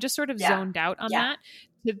 Like, I just sort of zoned out on that.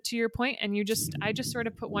 To your point, and I just sort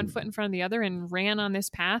of put one foot in front of the other and ran on this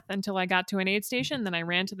path until I got to an aid station. Then I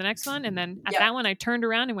ran to the next one, and then at that one I turned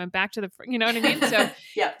around and went back to the. You know what I mean? So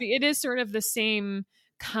it is sort of the same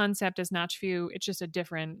concept as Notch View. It's just a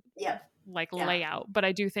different layout. But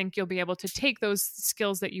I do think you'll be able to take those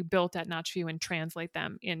skills that you built at Notch View and translate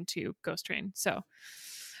them into Ghost Train. So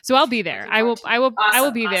I'll be there. I will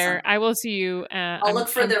be there. I will see you. I'll look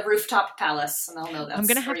for the rooftop palace, and I'll know that's. I'm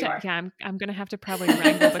gonna have to. Yeah, I'm gonna have to probably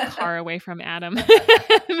wrangle the car away from Adam.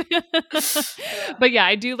 But yeah,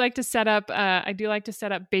 I do like to set up.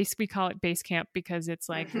 Base. We call it base camp because it's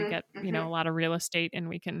like we get a lot of real estate, and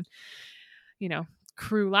we can,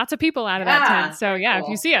 crew lots of people out of that tent. So yeah, cool. If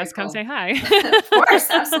you see us, come say hi. Of course,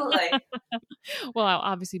 absolutely. Well, I'll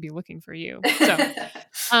obviously be looking for you.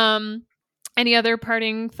 So, any other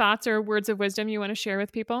parting thoughts or words of wisdom you want to share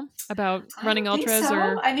with people about running ultras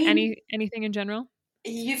or anything in general?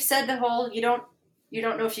 You've said the whole, you don't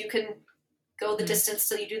know if you can go the distance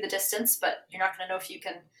till you do the distance, but you're not going to know if you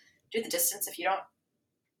can do the distance if you don't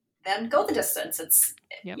then go the distance. It's,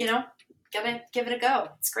 give it a go.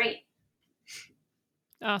 It's great.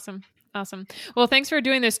 Awesome. Well, thanks for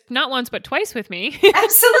doing this not once, but twice with me.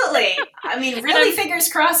 Absolutely. I mean, really, fingers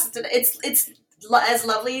crossed. It's as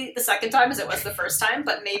lovely the second time as it was the first time,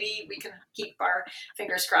 but maybe we can keep our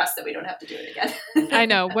fingers crossed that we don't have to do it again. I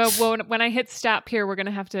know. Well, when I hit stop here, we're going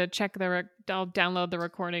to have to check I'll download the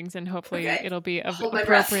recordings and hopefully it'll be of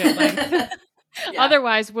appropriate length. Yeah.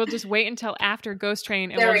 Otherwise, we'll just wait until after Ghost Train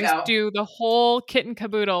and we'll just do the whole kit and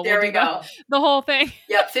caboodle. There we go. The whole thing.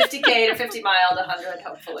 Yep. 50K to 50 mile to 100,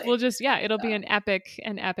 hopefully. We'll just, it'll be an epic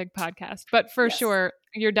podcast. But for sure,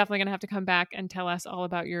 you're definitely going to have to come back and tell us all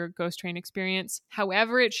about your Ghost Train experience,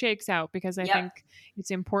 however it shakes out, because I think it's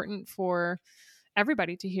important for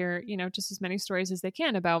everybody to hear, just as many stories as they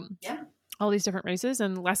can about all these different races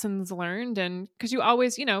and lessons learned. And because you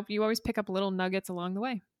always pick up little nuggets along the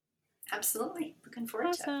way. Absolutely. Looking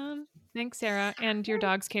forward to it. Thanks, Sarah. And your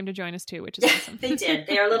dogs came to join us too, which is awesome. They did.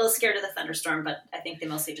 They are a little scared of the thunderstorm, but I think they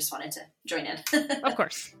mostly just wanted to join in. Of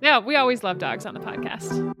course. Yeah, we always love dogs on the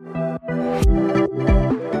podcast.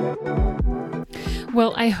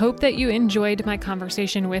 Well, I hope that you enjoyed my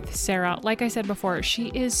conversation with Sarah. Like I said before, she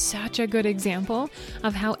is such a good example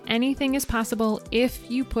of how anything is possible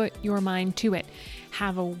if you put your mind to it.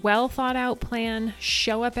 Have a well thought out plan,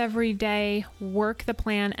 show up every day, work the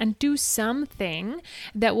plan, and do something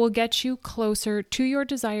that will get you closer to your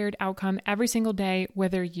desired outcome every single day,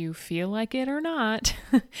 whether you feel like it or not.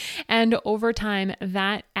 And over time,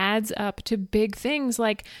 that adds up to big things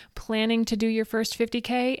like planning to do your first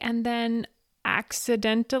 50K and then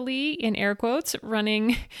accidentally, in air quotes,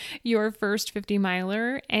 running your first 50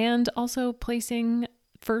 miler and also placing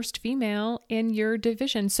first female in your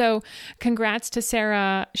division. So congrats to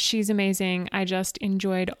Sarah. She's amazing. I just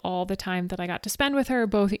enjoyed all the time that I got to spend with her,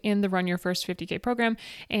 both in the Run Your First 50K program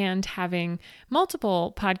and having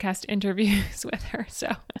multiple podcast interviews with her.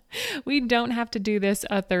 So we don't have to do this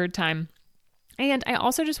a third time. And I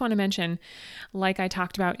also just want to mention, like I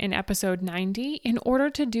talked about in episode 90, in order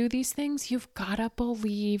to do these things, you've got to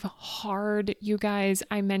believe hard, you guys.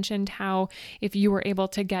 I mentioned how if you were able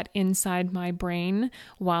to get inside my brain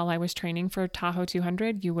while I was training for Tahoe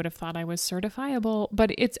 200, you would have thought I was certifiable,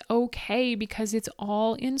 but it's okay because it's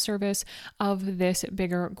all in service of this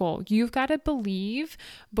bigger goal. You've got to believe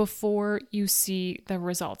before you see the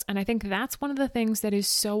results. And I think that's one of the things that is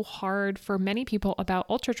so hard for many people about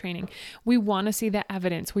ultra training. We want to see the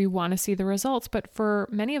evidence. We want to see the results. But for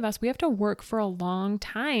many of us, we have to work for a long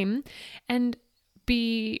time and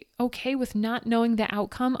be okay with not knowing the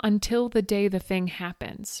outcome until the day the thing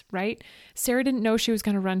happens, right? Sarah didn't know she was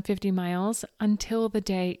going to run 50 miles until the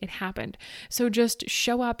day it happened. So just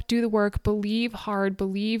show up, do the work, believe hard,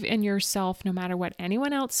 believe in yourself, no matter what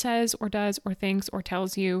anyone else says or does or thinks or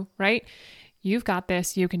tells you, right? You've got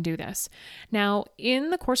this. You can do this. Now,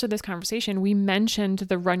 in the course of this conversation, we mentioned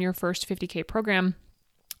the Run Your First 50K program.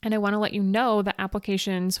 And I want to let you know that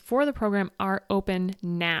applications for the program are open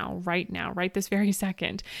now, right this very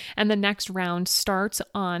second. And the next round starts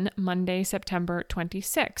on Monday, September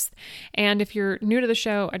 26th. And if you're new to the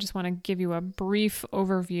show, I just want to give you a brief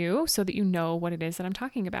overview so that you know what it is that I'm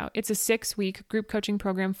talking about. It's a 6-week group coaching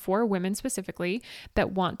program for women specifically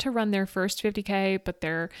that want to run their first 50K, but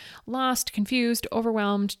they're lost, confused,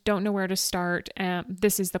 overwhelmed, don't know where to start.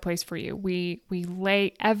 This is the place for you. We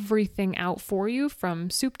lay everything out for you from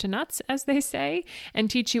soup to nuts, as they say, and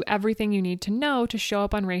teach you everything you need to know to show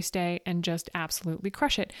up on race day and just absolutely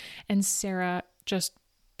crush it. And Sarah just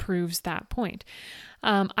proves that point.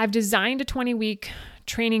 I've designed a 20-week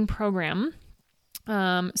training program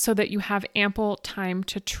so that you have ample time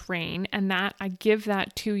to train, and that I give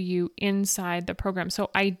that to you inside the program.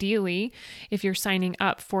 So ideally, if you're signing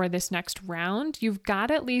up for this next round, you've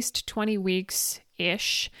got at least 20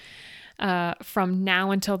 weeks-ish from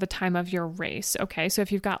now until the time of your race. Okay. So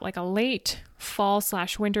if you've got like a late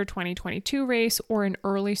fall/winter 2022 race or an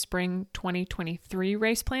early spring 2023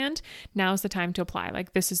 race planned, now's the time to apply.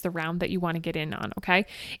 Like, this is the round that you want to get in on. Okay.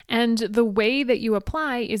 And the way that you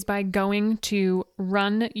apply is by going to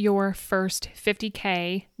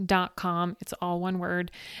runyourfirst50k.com. It's all one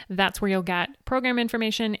word. That's where you'll get program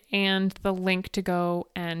information and the link to go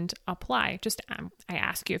and apply. Just, I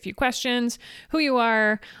ask you a few questions: who you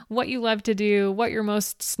are, what you love to do, what you're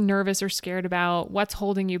most nervous or scared about, what's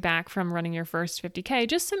holding you back from running your first 50K,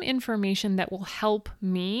 just some information that will help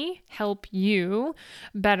me help you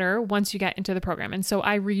better once you get into the program. And so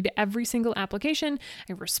I read every single application,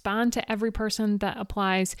 I respond to every person that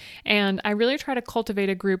applies, and I really try to cultivate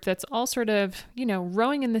a group that's all sort of,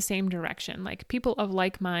 rowing in the same direction, like people of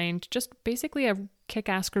like mind, just basically a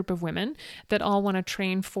kick-ass group of women that all want to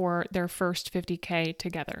train for their first 50K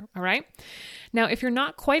together. All right. Now, if you're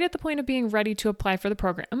not quite at the point of being ready to apply for the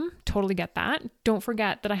program, totally get that. Don't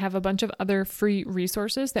forget that I have a bunch of other free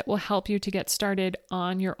resources that will help you to get started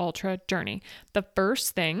on your ultra journey. The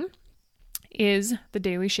first thing is the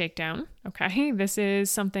Daily Shakedown. Okay. This is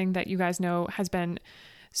something that you guys know has been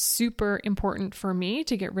super important for me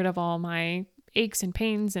to get rid of all my aches and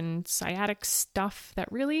pains and sciatic stuff that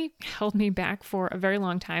really held me back for a very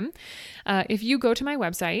long time. If you go to my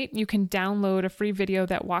website, you can download a free video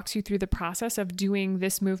that walks you through the process of doing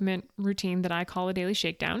this movement routine that I call a Daily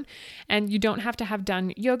Shakedown. And you don't have to have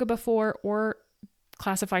done yoga before or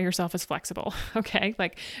classify yourself as flexible. Okay.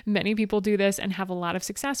 Like, many people do this and have a lot of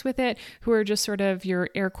success with it, who are just sort of your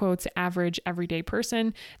air quotes average everyday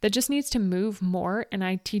person that just needs to move more. And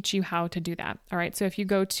I teach you how to do that. All right. So if you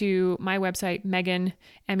go to my website, Megan,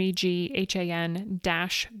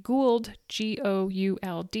 Meghan-Gould,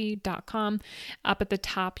 Gould.com, up at the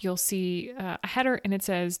top, you'll see a header and it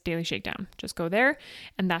says Daily Shakedown. Just go there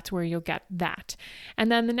and that's where you'll get that.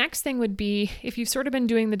 And then the next thing would be, if you've sort of been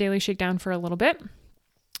doing the Daily Shakedown for a little bit,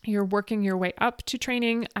 you're working your way up to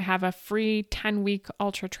training, I have a free 10-week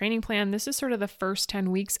ultra training plan. This is sort of the first 10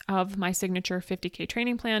 weeks of my signature 50K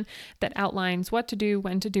training plan that outlines what to do,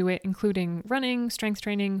 when to do it, including running, strength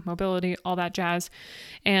training, mobility, all that jazz.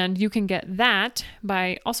 And you can get that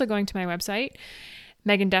by also going to my website,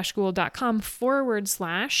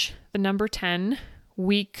 Megan-Gould.com/10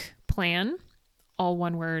 week plan, all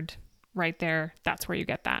one word. Right there. That's where you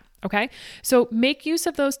get that. Okay. So make use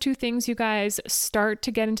of those two things, you guys. Start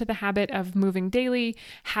to get into the habit of moving daily,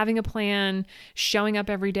 having a plan, showing up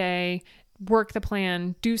every day, work the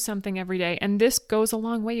plan, do something every day. And this goes a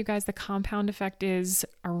long way, you guys. The compound effect is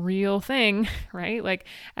a real thing, right? Like,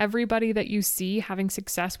 everybody that you see having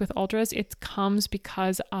success with ultras, it comes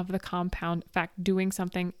because of the compound effect, doing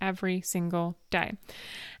something every single day.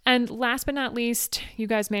 And last but not least, you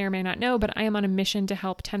guys may or may not know, but I am on a mission to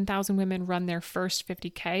help 10,000 women run their first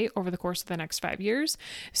 50K over the course of the next 5 years.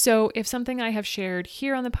 So if something I have shared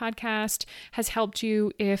here on the podcast has helped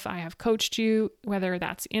you, if I have coached you, whether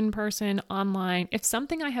that's in person, online, if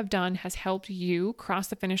something I have done has helped you cross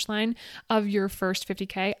the finish line of your first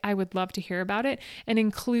 50K, I would love to hear about it and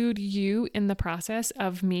include you in the process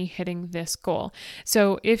of me hitting this goal.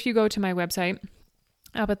 So if you go to my website,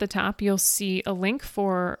 up at the top, you'll see a link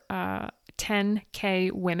for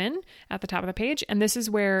 10K women at the top of the page. And this is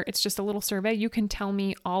where it's just a little survey. You can tell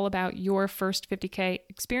me all about your first 50K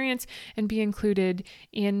experience and be included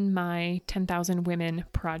in my 10,000 Women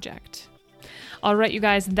project. All right, you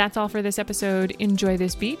guys, that's all for this episode. Enjoy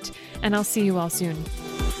this beat, and I'll see you all soon.